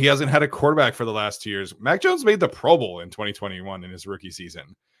 oh, he hasn't had a quarterback for the last 2 years. Mac Jones made the Pro Bowl in 2021 in his rookie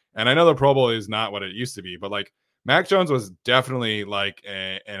season. And I know the Pro Bowl is not what it used to be, but like, Mac Jones was definitely like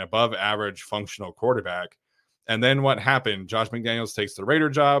an above average functional quarterback. And then what happened? Josh McDaniels takes the Raider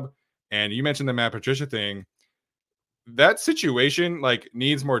job. And you mentioned the Matt Patricia thing. That situation like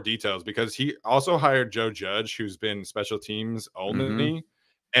needs more details, because he also hired Joe Judge, who's been special teams only. Mm-hmm.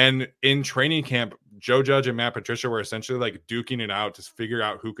 And in training camp, Joe Judge and Matt Patricia were essentially like duking it out to figure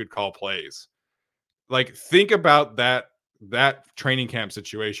out who could call plays. Like, think about that training camp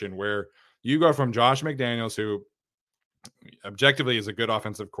situation where you go from Josh McDaniels, who objectively is a good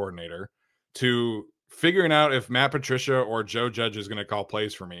offensive coordinator, to figuring out if Matt Patricia or Joe Judge is going to call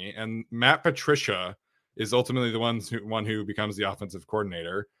plays for me. And Matt Patricia is ultimately the one who becomes the offensive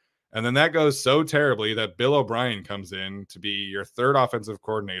coordinator. And then that goes so terribly that Bill O'Brien comes in to be your third offensive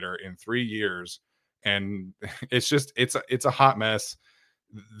coordinator in 3 years. And it's a hot mess.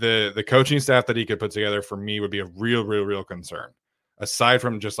 The coaching staff that he could put together for me would be a real concern. Aside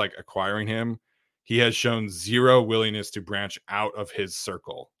from just like acquiring him, he has shown zero willingness to branch out of his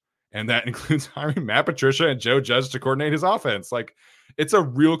circle. And that includes hiring Matt Patricia and Joe Judge to coordinate his offense. Like, it's a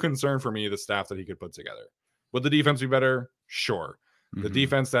real concern for me, the staff that he could put together. Would the defense be better? Sure. Mm-hmm. The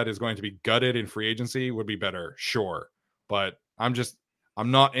defense that is going to be gutted in free agency would be better. Sure. But I'm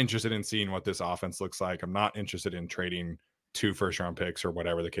not interested in seeing what this offense looks like. I'm not interested in trading 2 first-round picks or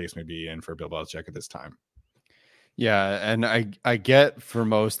whatever the case may be in for Bill Belichick at this time. Yeah, and I get for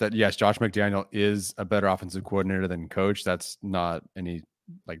most that, yes, Josh McDaniel is a better offensive coordinator than coach. That's not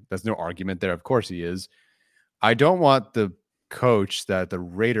that's no argument there. Of course he is. I don't want the coach that the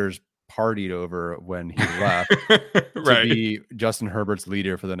Raiders partied over when he left right. to be Justin Herbert's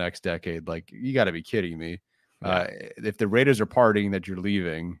leader for the next decade. Like, you got to be kidding me. Yeah. If the Raiders are partying that you're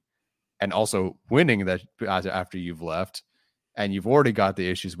leaving and also winning that after you've left, and you've already got the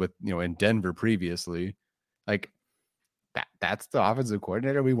issues with, in Denver previously, like that's the offensive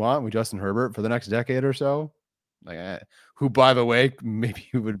coordinator we want with Justin Herbert for the next decade or so. Like, who, by the way, maybe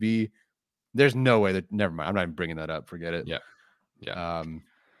would be, there's no way that, never mind. I'm not even bringing that up. Forget it. Yeah. Yeah.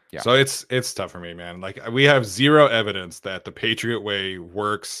 So it's tough for me, man. Like, we have zero evidence that the Patriot way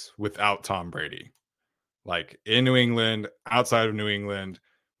works without Tom Brady. Like, in New England, outside of New England,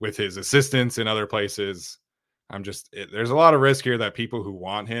 with his assistants in other places, there's a lot of risk here that people who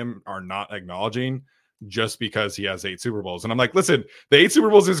want him are not acknowledging just because he has 8 Super Bowls. And I'm like, listen, the 8 Super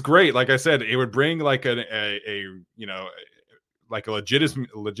Bowls is great. Like I said, it would bring like a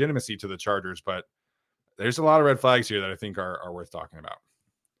legitimacy to the Chargers, but there's a lot of red flags here that I think are worth talking about.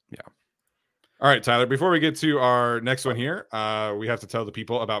 Yeah. All right, Tyler, before we get to our next one here, we have to tell the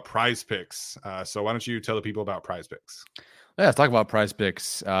people about Prize Picks. So why don't you tell the people about Prize Picks? Yeah, let's talk about Prize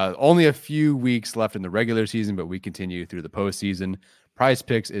Picks. Only a few weeks left in the regular season, but we continue through the postseason. Prize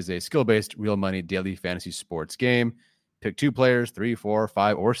Picks is a skill-based, real money daily fantasy sports game. Pick 2 players, 3, 4,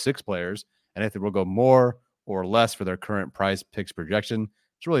 5, or 6 players, and if they will go more or less for their current Prize Picks projection.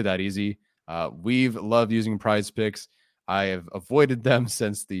 It's really that easy. We've loved using Prize Picks. I have avoided them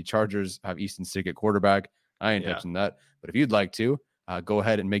since the Chargers have Easton Stick at quarterback. I ain't touching that. But if you'd like to, go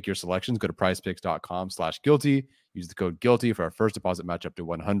ahead and make your selections. Go to prizepicks.com/guilty. Use the code GUILTY for our first deposit match up to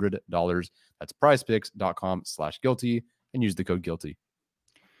 $100. That's prizepicks.com/guilty and use the code GUILTY.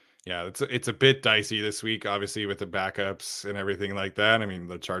 Yeah, it's a bit dicey this week, obviously, with the backups and everything like that. I mean,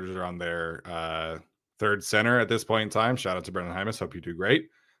 the Chargers are on their third center at this point in time. Shout out to Brendan Hymas. Hope you do great.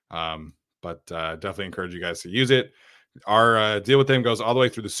 But definitely encourage you guys to use it. Our deal with them goes all the way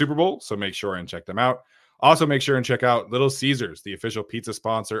through the Super Bowl, so make sure and check them out. Also, make sure and check out Little Caesars, the official pizza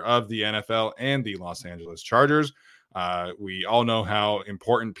sponsor of the NFL and the Los Angeles Chargers. We all know how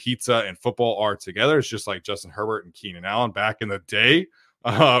important pizza and football are together. It's just like Justin Herbert and Keenan Allen back in the day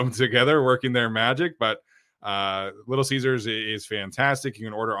together working their magic. But Little Caesars is fantastic. You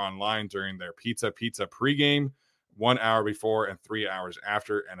can order online during their pizza pregame, 1 hour before and 3 hours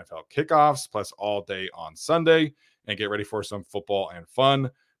after NFL kickoffs, plus all day on Sunday, and get ready for some football and fun.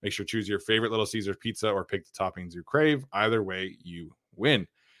 Make sure to choose your favorite Little Caesars pizza or pick the toppings you crave. Either way, you win.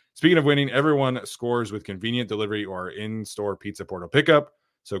 Speaking of winning, everyone scores with convenient delivery or in-store pizza portal pickup.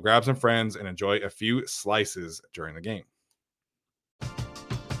 So grab some friends and enjoy a few slices during the game.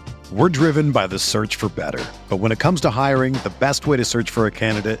 We're driven by the search for better. But when it comes to hiring, the best way to search for a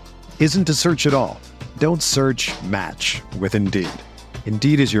candidate isn't to search at all. Don't search, match with Indeed.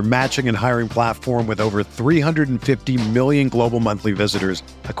 Indeed is your matching and hiring platform with over 350 million global monthly visitors,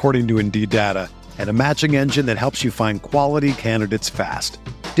 according to Indeed data, and a matching engine that helps you find quality candidates fast.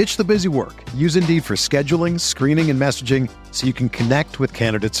 Ditch the busy work. Use Indeed for scheduling, screening, and messaging so you can connect with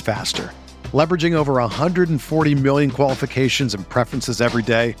candidates faster. Leveraging over 140 million qualifications and preferences every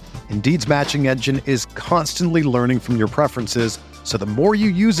day, Indeed's matching engine is constantly learning from your preferences, so the more you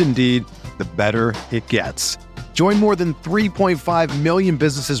use Indeed, the better it gets. Join more than 3.5 million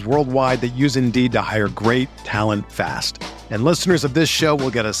businesses worldwide that use Indeed to hire great talent fast. And listeners of this show will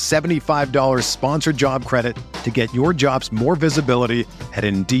get a $75 sponsored job credit to get your jobs more visibility at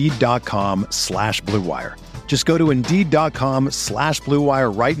Indeed.com/Blue Wire. Just go to Indeed.com/Blue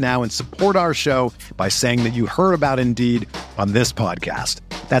Wire right now and support our show by saying that you heard about Indeed on this podcast.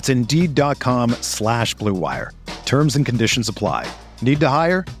 That's Indeed.com/Blue Wire. Terms and conditions apply. Need to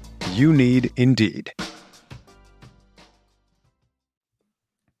hire? You need Indeed.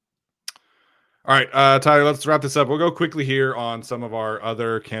 All right, Tyler, let's wrap this up. We'll go quickly here on some of our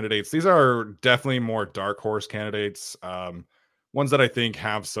other candidates. These are definitely more dark horse candidates, ones that I think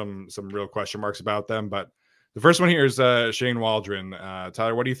have some real question marks about them. But the first one here is Shane Waldron.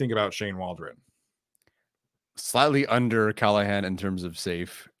 Tyler, what do you think about Shane Waldron? Slightly under Callahan in terms of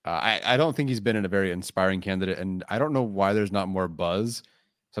safe. I don't think he's been a very inspiring candidate, and I don't know why there's not more buzz.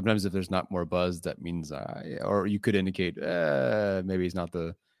 Sometimes if there's not more buzz, that means, or you could indicate maybe he's not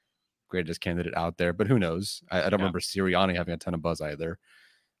the greatest candidate out there, but who knows? I don't remember Sirianni having a ton of buzz either.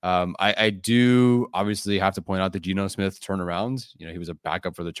 I do obviously have to point out the Geno Smith turnaround. He was a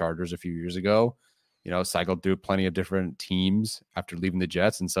backup for the Chargers a few years ago, cycled through plenty of different teams after leaving the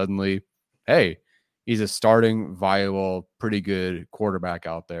Jets, and suddenly, hey, he's a starting, viable, pretty good quarterback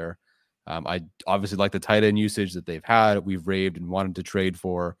out there. I obviously like the tight end usage that they've had. We've raved and wanted to trade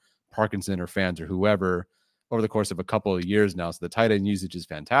for Parkinson or fans or whoever over the course of a couple of years now. So the tight end usage is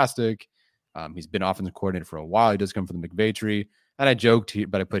fantastic. He's been offensive coordinator for a while. He does come from the McVay tree. And I joked,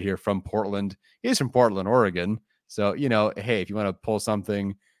 but I put here from Portland. He's from Portland, Oregon. So, hey, if you want to pull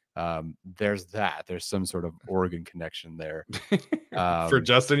something, there's that. There's some sort of Oregon connection there. For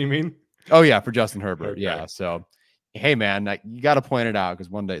Justin, you mean? Oh, yeah, for Justin Herbert. Okay. Yeah. So, hey, man, you got to point it out because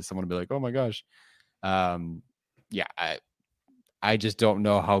one day someone will be like, oh, my gosh. Yeah, I just don't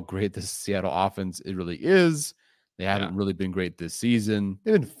know how great this Seattle offense it really is. They haven't really been great this season.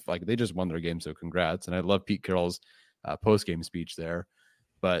 They just won their game, so congrats. And I love Pete Carroll's post-game speech there.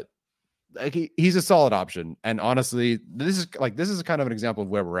 But he's a solid option. And honestly, this is kind of an example of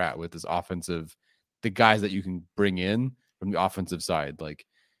where we're at with this offensive, the guys that you can bring in from the offensive side. Like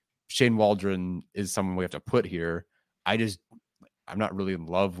Shane Waldron is someone we have to put here. I'm not really in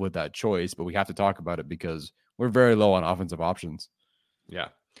love with that choice, but we have to talk about it because we're very low on offensive options. Yeah.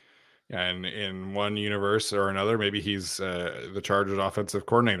 And in one universe or another, maybe he's the Chargers offensive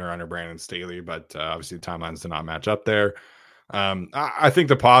coordinator under Brandon Staley, but obviously the timelines do not match up there. I think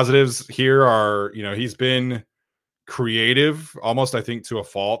the positives here are, he's been creative almost, I think, to a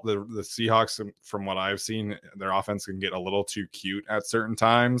fault. The Seahawks, from what I've seen, their offense can get a little too cute at certain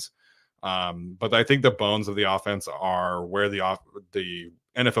times. But I think the bones of the offense are where the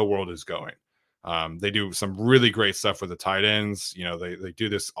NFL world is going. They do some really great stuff with the tight ends. They do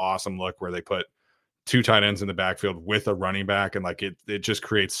this awesome look where they put 2 tight ends in the backfield with a running back, and it just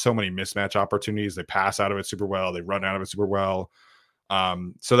creates so many mismatch opportunities. They pass out of it super well. They run out of it super well.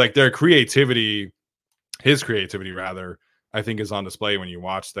 So their creativity, his creativity rather, I think is on display when you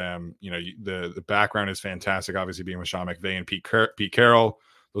watch them. The background is fantastic. Obviously, being with Sean McVay and Pete Carroll,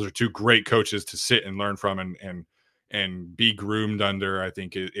 those are 2 great coaches to sit and learn from and be groomed under. I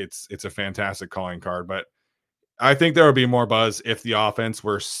think it's a fantastic calling card, but I think there would be more buzz if the offense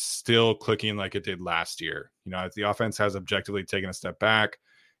were still clicking like it did last year. If the offense has objectively taken a step back,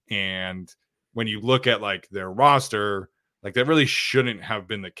 and when you look at their roster, that really shouldn't have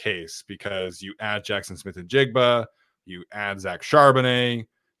been the case, because you add Jackson Smith-Njigba, you add Zach Charbonnet,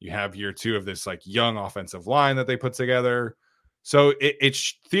 you have year 2 of this young offensive line that they put together. So it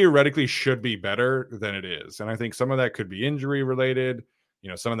theoretically should be better than it is. And I think some of that could be injury related.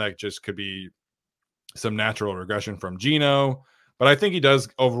 Some of that just could be some natural regression from Geno. But I think he does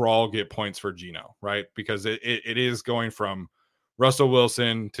overall get points for Geno, right? Because it is going from Russell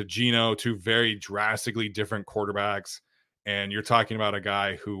Wilson to Geno, 2 very drastically different quarterbacks. And you're talking about a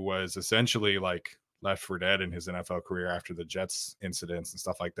guy who was essentially left for dead in his NFL career after the Jets incidents and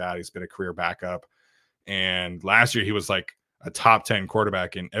stuff like that. He's been a career backup. And last year he was a top 10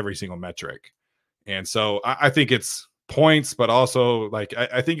 quarterback in every single metric. And so I think it's points, but also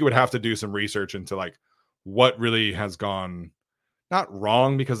I think you would have to do some research into what really has gone not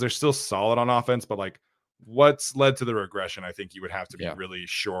wrong, because they're still solid on offense, but what's led to the regression. I think you would have to be really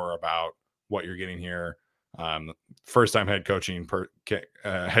sure about what you're getting here. First time head coach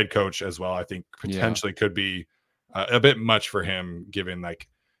as well, I think potentially could be a bit much for him, given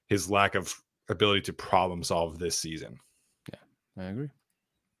his lack of ability to problem solve this season. I agree.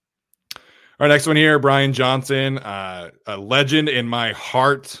 Our next one here, Brian Johnson, a legend in my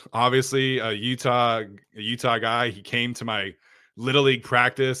heart, obviously a Utah guy. He came to my Little League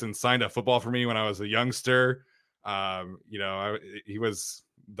practice and signed up football for me when I was a youngster. He was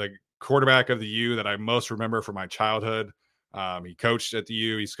the quarterback of the U that I most remember from my childhood. He coached at the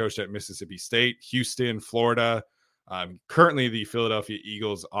U. He's coached at Mississippi State, Houston, Florida. Currently the Philadelphia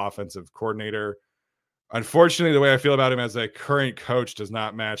Eagles offensive coordinator. Unfortunately, the way I feel about him as a current coach does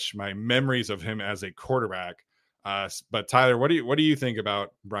not match my memories of him as a quarterback. But Tyler, what do you think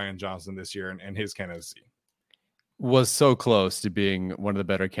about Brian Johnson this year and his candidacy? Was so close to being one of the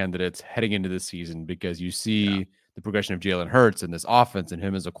better candidates heading into this season, because you see the progression of Jalen Hurts and this offense and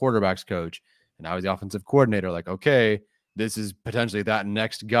him as a quarterback's coach. And now he's the offensive coordinator. Okay, this is potentially that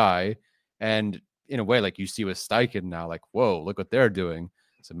next guy. And in a way, you see with Steichen now, whoa, look what they're doing.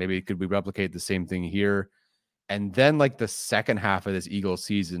 So maybe could we replicate the same thing here? And then the second half of this Eagles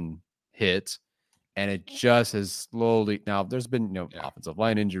season hit, and it just has slowly, now there's been, offensive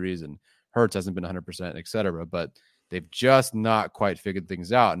line injuries and Hurts hasn't been 100%, et cetera, but they've just not quite figured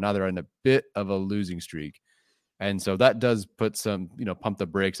things out. Now they're in a bit of a losing streak. And so that does put some, pump the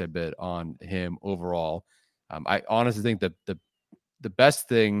brakes a bit on him overall. I honestly think that the best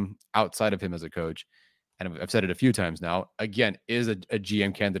thing outside of him as a coach, and I've said it a few times now, again, is a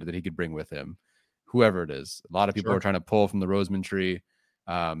GM candidate that he could bring with him, whoever it is. A lot of people are trying to pull from the Roseman tree,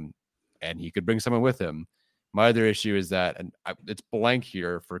 and he could bring someone with him. My other issue is that, and it's blank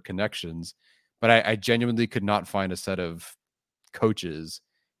here for connections, but I genuinely could not find a set of coaches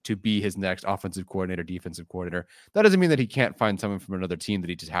to be his next offensive coordinator, defensive coordinator. That doesn't mean that he can't find someone from another team that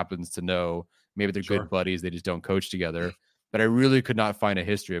he just happens to know. Maybe they're good buddies. They just don't coach together. but I really could not find a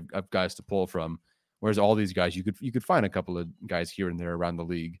history of guys to pull from. Whereas all these guys, you could find a couple of guys here and there around the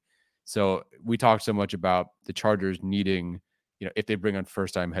league. So we talked so much about the Chargers needing, if they bring on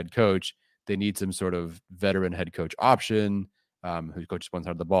first-time head coach, they need some sort of veteran head coach option who coaches one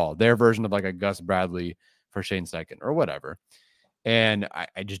side of the ball. Their version of like a Gus Bradley for Shane Steichen or whatever. And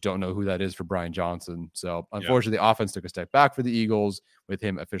I just don't know who that is for Brian Johnson. So unfortunately, the offense took a step back for the Eagles with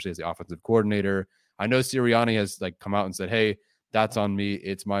him officially as the offensive coordinator. I know Sirianni has like come out and said, hey, that's on me.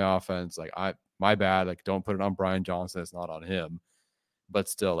 It's my offense. Like my bad. Like don't put it on Brian Johnson. It's not on him. But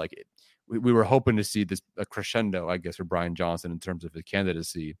still, like we were hoping to see a crescendo, I guess, for Brian Johnson in terms of his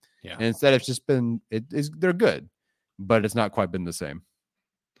candidacy. Yeah. And instead, it's just been they're good, but it's not quite been the same.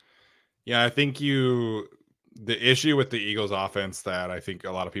 Yeah, I think the issue with the Eagles offense that I think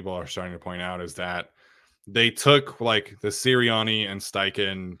a lot of people are starting to point out is that they took like the Sirianni and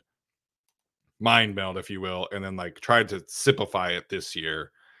Steichen mind meld, if you will, and then like tried to simplify it this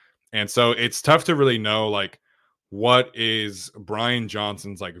year. And so it's tough to really know like what is Brian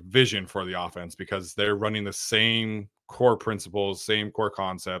Johnson's like vision for the offense, because they're running the same core principles, same core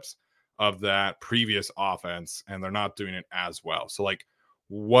concepts of that previous offense, and they're not doing it as well. So like,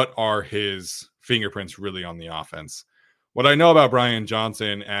 what are his fingerprints really on the offense? What I know about Brian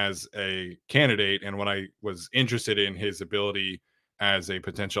Johnson as a candidate, and what I was interested in his ability as a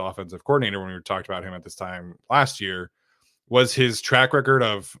potential offensive coordinator when we talked about him at this time last year, was his track record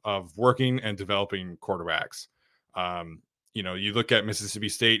of working and developing quarterbacks. You look at Mississippi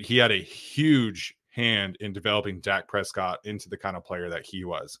State, he had a huge hand in developing Dak Prescott into the kind of player that he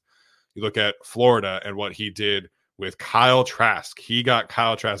was. You look at Florida and what he did with Kyle Trask. He got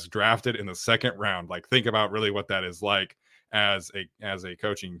Kyle Trask drafted in the second round. Like, think about really what that is like as a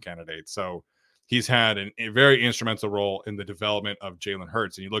coaching candidate. So he's had a very instrumental role in the development of Jalen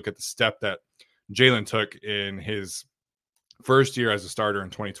Hurts. And you look at the step that Jalen took in his first year as a starter in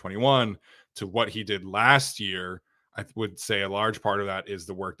 2021 to what he did last year. I would say a large part of that is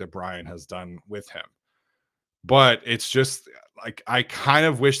the work that Brian has done with him. But it's just like, I kind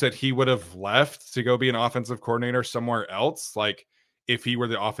of wish that he would have left to go be an offensive coordinator somewhere else. Like if he were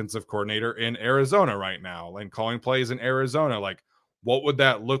the offensive coordinator in Arizona right now and calling plays in Arizona, like what would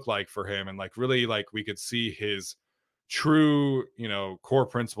that look like for him? And like, really, like we could see his true, core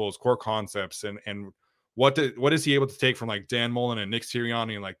principles, core concepts, and what is he able to take from like Dan Mullen and Nick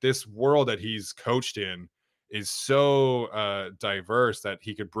Sirianni, and like this world that he's coached in is so diverse that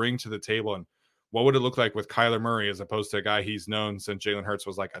he could bring to the table. And what would it look like with Kyler Murray as opposed to a guy he's known since Jalen Hurts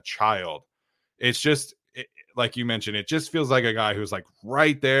was like a child? It's just like you mentioned, it just feels like a guy who's like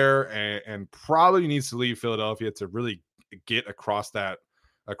right there and probably needs to leave Philadelphia to really get across that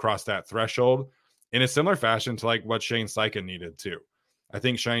threshold in a similar fashion to like what Shane Steichen needed too. I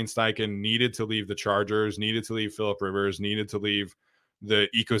think Shane Steichen needed to leave the Chargers, needed to leave Phillip Rivers, needed to leave the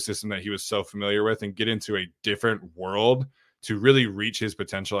ecosystem that he was so familiar with and get into a different world to really reach his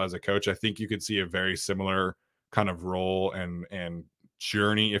potential as a coach. I think you could see a very similar kind of role and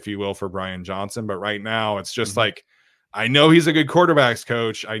journey, if you will, for Brian Johnson. But right now it's just like, I know he's a good quarterbacks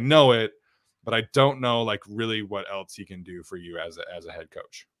coach. I know it, but I don't know like really what else he can do for you as a head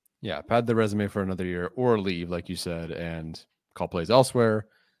coach. Yeah. Pad the resume for another year or leave, like you said, and call plays elsewhere,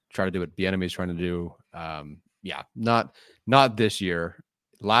 try to do what Bieniemy is trying to do. Not this year.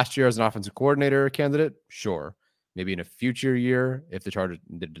 Last year as an offensive coordinator candidate, sure. Maybe in a future year, if the Chargers,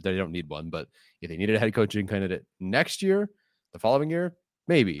 they don't need one, but if they needed a head coaching candidate next year, the following year,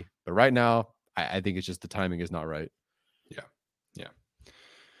 maybe. But right now, I think it's just the timing is not right. Yeah.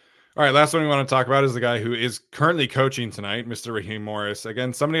 All right, last one we want to talk about is the guy who is currently coaching tonight, Mr. Raheem Morris.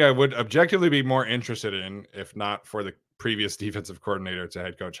 Again, somebody I would objectively be more interested in, if not for the previous defensive coordinator to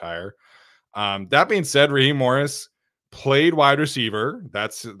head coach hire. That being said, Raheem Morris played wide receiver.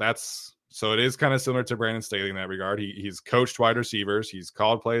 That's so it is kind of similar to Brandon Staley in that regard. He's coached wide receivers. He's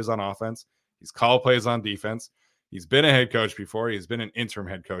called plays on offense. He's called plays on defense. He's been a head coach before. He's been an interim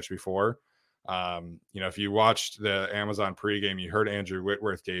head coach before. If you watched the Amazon pregame, you heard Andrew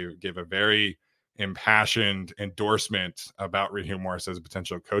Whitworth gave a very impassioned endorsement about Raheem Morris as a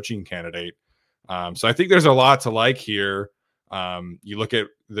potential coaching candidate. So I think there's a lot to like here. You look at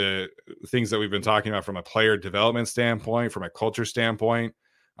the things that we've been talking about from a player development standpoint, from a culture standpoint.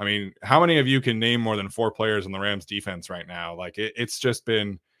 I mean, how many of you can name more than 4 players on the Rams defense right now? Like it's just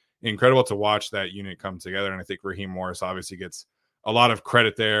been incredible to watch that unit come together. And I think Raheem Morris obviously gets a lot of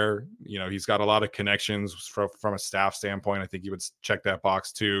credit there. He's got a lot of connections from a staff standpoint. I think he would check that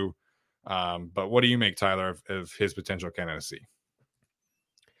box too. But what do you make, Tyler, of his potential candidacy?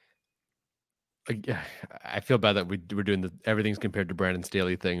 I feel bad that we're doing the everything's compared to Brandon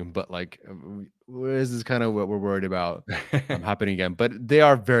Staley thing, but like this is kind of what we're worried about happening again. But they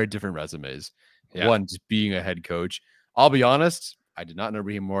are very different resumes. Yeah. One, just being a head coach. I'll be honest, I did not know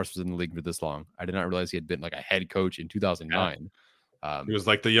Raheem Morris was in the league for this long. I did not realize he had been like a head coach in 2009. He was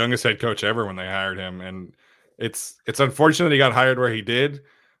like the youngest head coach ever when they hired him, and it's unfortunate he got hired where he did,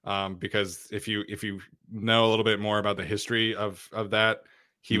 because if you know a little bit more about the history of that,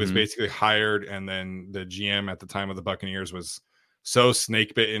 he was basically hired, and then the GM at the time of the Buccaneers was so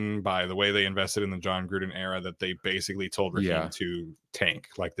snake bitten by the way they invested in the John Gruden era that they basically told Raheem to tank.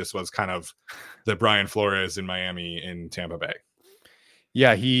 Like this was kind of the Brian Flores in Miami in Tampa Bay.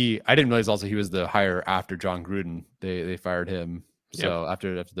 Yeah, I didn't realize also he was the hire after John Gruden. They fired him. So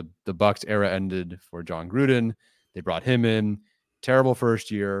after the Bucs era ended for John Gruden, they brought him in. Terrible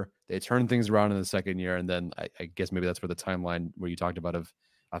first year. They turned things around in the second year, and then I guess maybe that's where the timeline where you talked about of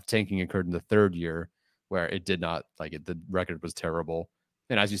tanking occurred in the third year, where it did not like it. The record was terrible,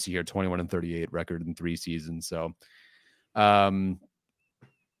 and as you see here, 21-38 record in 3 seasons. So, could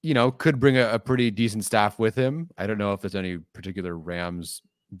bring a pretty decent staff with him. I don't know if there's any particular Rams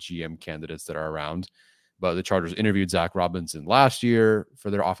GM candidates that are around. But the Chargers interviewed Zach Robinson last year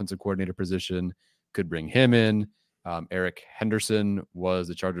for their offensive coordinator position. Could bring him in. Eric Henderson was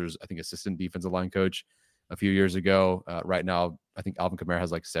the Chargers, I think, assistant defensive line coach a few years ago. Right now, I think Alvin Kamara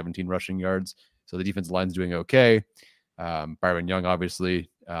has like 17 rushing yards. So the defensive line's doing okay. Byron Young, obviously,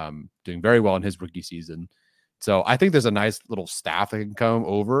 doing very well in his rookie season. So I think there's a nice little staff that can come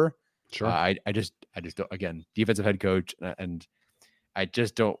over. Sure. I just don't, again, defensive head coach, and I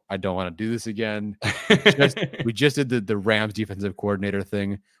don't want to do this again. We just did the Rams defensive coordinator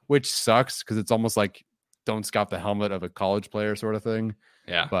thing, which sucks because it's almost like don't scout the helmet of a college player sort of thing.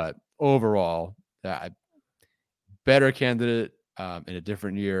 Yeah. But overall, better candidate in a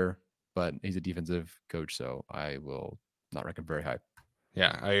different year, but he's a defensive coach, so I will not rank him very high.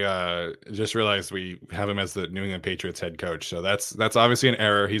 Yeah, I just realized we have him as the New England Patriots head coach, so that's obviously an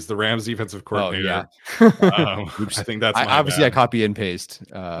error. He's the Rams defensive coordinator. Oh, yeah. I think that's obviously bad. I copy and paste.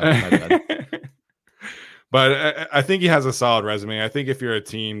 My bad. But I think he has a solid resume. I think if you're a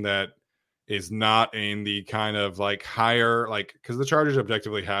team that is not in the kind of like higher, like because the Chargers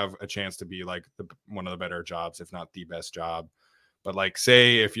objectively have a chance to be like one of the better jobs, if not the best job. But like,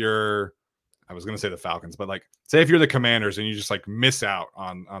 say if you're, I was going to say the Falcons, but like, say if you're the Commanders and you just like miss out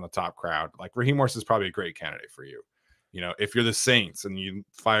on the top crowd, like Raheem Morris is probably a great candidate for you. You know, if you're the Saints and you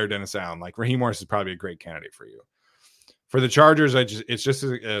fire Dennis Allen, like Raheem Morris is probably a great candidate for you. For the Chargers, it's just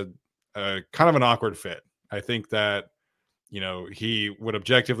a kind of an awkward fit. I think that, you know, he would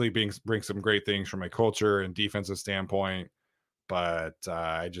objectively bring some great things from a culture and defensive standpoint. But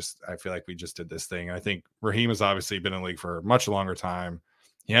I feel like we just did this thing. I think Raheem has obviously been in the league for a much longer time.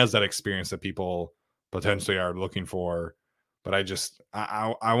 He has that experience that people potentially are looking for. But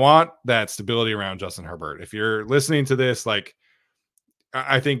I want that stability around Justin Herbert. If you're listening to this, like,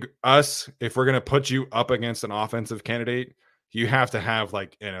 I think if we're going to put you up against an offensive candidate, you have to have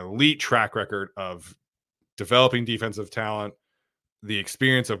like an elite track record of developing defensive talent, the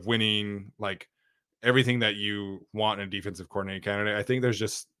experience of winning, like everything that you want in a defensive coordinator candidate. I think there's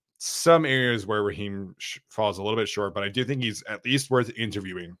just some areas where Raheem falls a little bit short, but I do think he's at least worth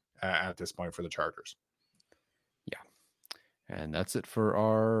interviewing at this point for the Chargers. Yeah. And that's it for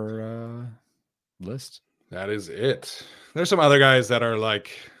our list. That is it. There's some other guys that are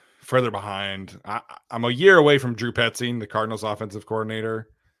like further behind. I'm a year away from Drew Petzing, the Cardinals offensive coordinator,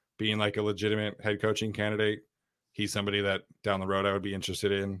 being like a legitimate head coaching candidate. He's somebody that down the road I would be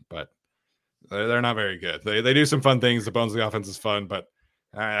interested in, but they're not very good. They do some fun things. The bones of the offense is fun, but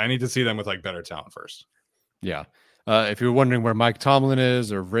I need to see them with like better talent first. Yeah. If you're wondering where Mike Tomlin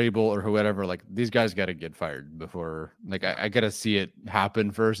is or Vrabel or whoever, like these guys got to get fired before, like I got to see it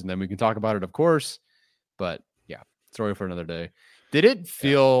happen first, and then we can talk about it, of course. But yeah, story for another day. Did it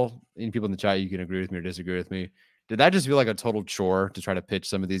feel, and people in the chat, you can agree with me or disagree with me, did that just feel like a total chore to try to pitch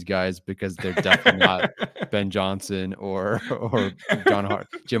some of these guys because they're definitely not Ben Johnson or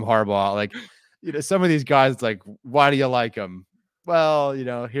Jim Harbaugh? Like, you know, some of these guys, it's like, why do you like them? Well, you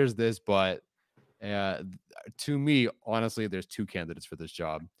know, here's this, but to me, honestly, there's 2 candidates for this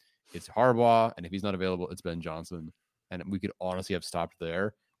job. It's Harbaugh, and if he's not available, it's Ben Johnson. And we could honestly have stopped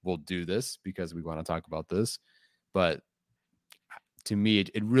there. We'll do this because we want to talk about this. But to me,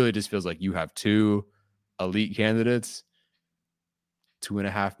 it really just feels like you have 2 elite candidates,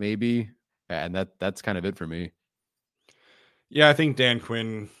 2.5 maybe, and that's kind of it for me. Yeah, I think Dan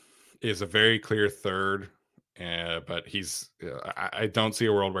Quinn is a very clear third, but I don't see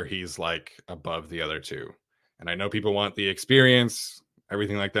a world where he's like above the other 2. And I know people want the experience,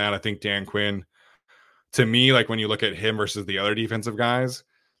 everything like that. I think Dan Quinn to me, like when you look at him versus the other defensive guys,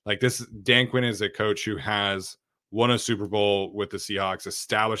 like this, Dan Quinn is a coach who has won a Super Bowl with the Seahawks,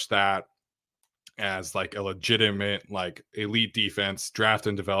 established that as like a legitimate, like elite defense, draft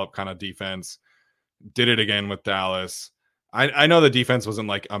and develop kind of defense. Did it again with Dallas. I know the defense wasn't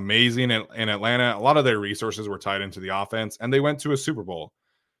like amazing in Atlanta. A lot of their resources were tied into the offense, and they went to a Super Bowl.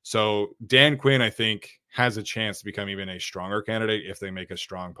 So Dan Quinn, I think, has a chance to become even a stronger candidate if they make a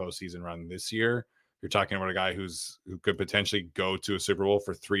strong postseason run this year. You're talking about a guy who could potentially go to a Super Bowl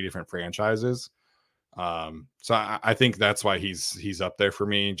for 3 different franchises. So I think that's why he's up there for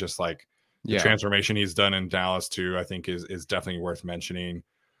me. Just like the transformation he's done in Dallas too, I think is definitely worth mentioning.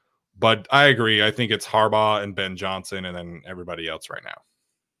 But I agree. I think it's Harbaugh and Ben Johnson and then everybody else right now.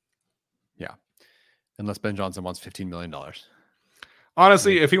 Yeah. Unless Ben Johnson wants $15 million.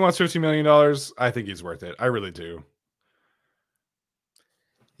 Honestly, if he wants $15 million, I think he's worth it. I really do.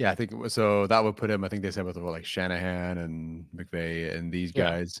 Yeah, I think so. That would put him, I think they said with like Shanahan and McVay and these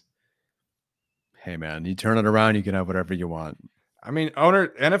guys. Hey, man, you turn it around, you can have whatever you want. I mean,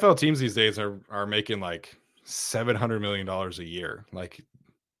 NFL teams these days are making like $700 million a year. Like,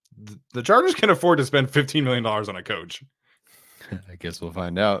 the Chargers can afford to spend $15 million on a coach. I guess we'll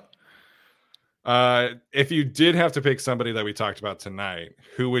find out. If you did have to pick somebody that we talked about tonight,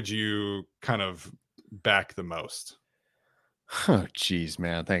 who would you kind of back the most? Oh, geez,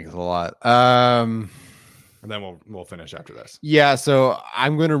 man. Thanks a lot. And then we'll finish after this. Yeah, so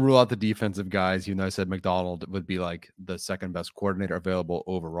I'm going to rule out the defensive guys. You know, I said McDonald would be like the second best coordinator available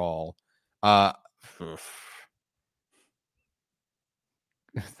overall.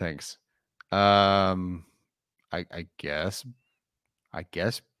 Thanks. I guess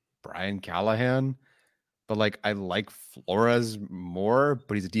Brian Callahan, but like I like Flores more,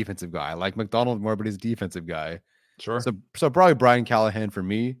 but he's a defensive guy. I like McDonald more, but he's a defensive guy. Sure. So probably Brian Callahan for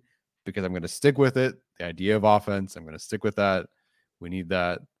me, because I'm going to stick with it. The idea of offense, I'm going to stick with that. We need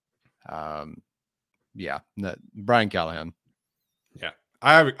that. Brian Callahan. Yeah.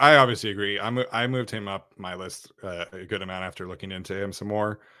 I obviously agree. I moved him up my list a good amount after looking into him some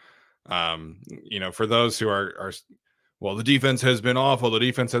more. For those who are well, the defense has been awful.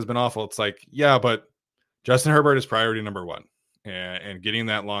 It's like, yeah, but Justin Herbert is priority number 1, and getting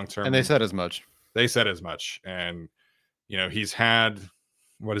that long term. And they said as much. And he's had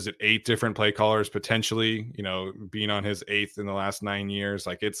 8 different play callers potentially. Being on his 8th in the last 9 years.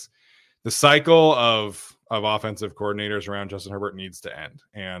 Like it's the cycle of offensive coordinators around Justin Herbert needs to end.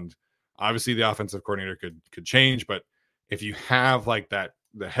 And obviously the offensive coordinator could change, but if you have like that,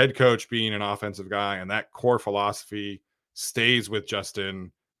 the head coach being an offensive guy and that core philosophy stays with Justin,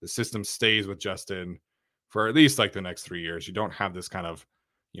 the system stays with Justin for at least like the next 3 years, you don't have this kind of,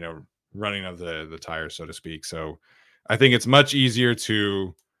 running of the tires, so to speak. So I think it's much easier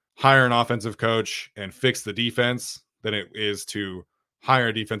to hire an offensive coach and fix the defense than it is to hire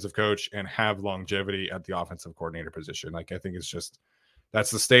a defensive coach and have longevity at the offensive coordinator position. Like, I think it's just,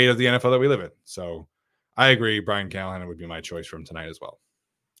 that's the state of the NFL that we live in. So I agree. Brian Callahan would be my choice from tonight as well.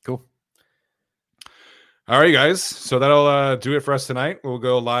 Cool. All right, guys. So that'll do it for us tonight. We'll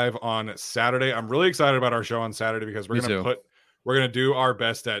go live on Saturday. I'm really excited about our show on Saturday because we're going to do our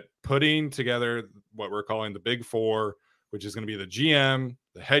best at putting together what we're calling the Big Four, which is going to be the GM,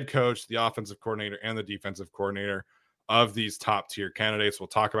 the head coach, the offensive coordinator, and the defensive coordinator of these top tier candidates. We'll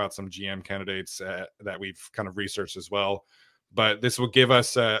talk about some GM candidates that we've kind of researched as well, but this will give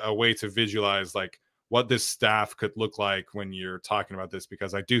us a way to visualize like what this staff could look like when you're talking about this,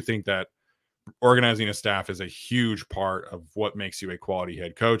 because I do think that organizing a staff is a huge part of what makes you a quality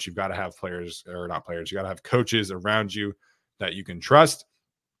head coach. You've got to have you got to have coaches around you that you can trust.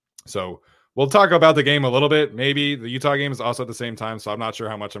 So we'll talk about the game a little bit. Maybe the Utah game is also at the same time, so I'm not sure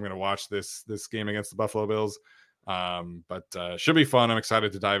how much I'm going to watch this game against the Buffalo Bills. But should be fun. I'm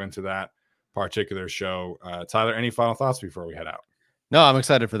excited to dive into that particular show. Tyler, any final thoughts before we head out? No, I'm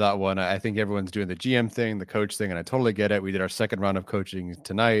excited for that one. I think everyone's doing the GM thing, the coach thing, and I totally get it. We did our second round of coaching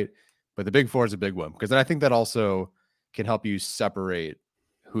tonight, but the Big Four is a big one because then I think that also can help you separate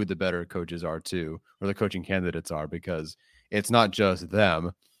who the better coaches are too, or the coaching candidates are, because it's not just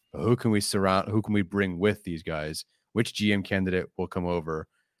them. Who can we bring with these guys? Which GM candidate will come over?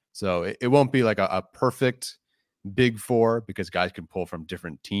 So it won't be like a perfect Big Four because guys can pull from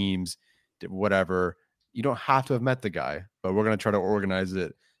different teams, whatever. You don't have to have met the guy, but we're going to try to organize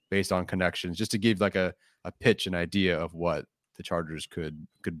it based on connections just to give like a pitch, an idea of what the Chargers could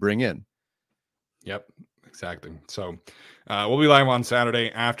bring in. Yep, exactly. So we'll be live on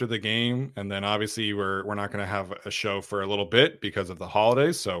Saturday after the game. And then obviously we're not going to have a show for a little bit because of the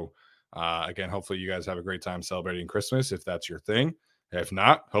holidays. So again, hopefully you guys have a great time celebrating Christmas if that's your thing. If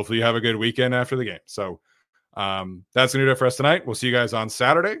not, hopefully you have a good weekend after the game. So that's going to do it for us tonight. We'll see you guys on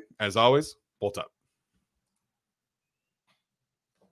Saturday. As always, bolt up.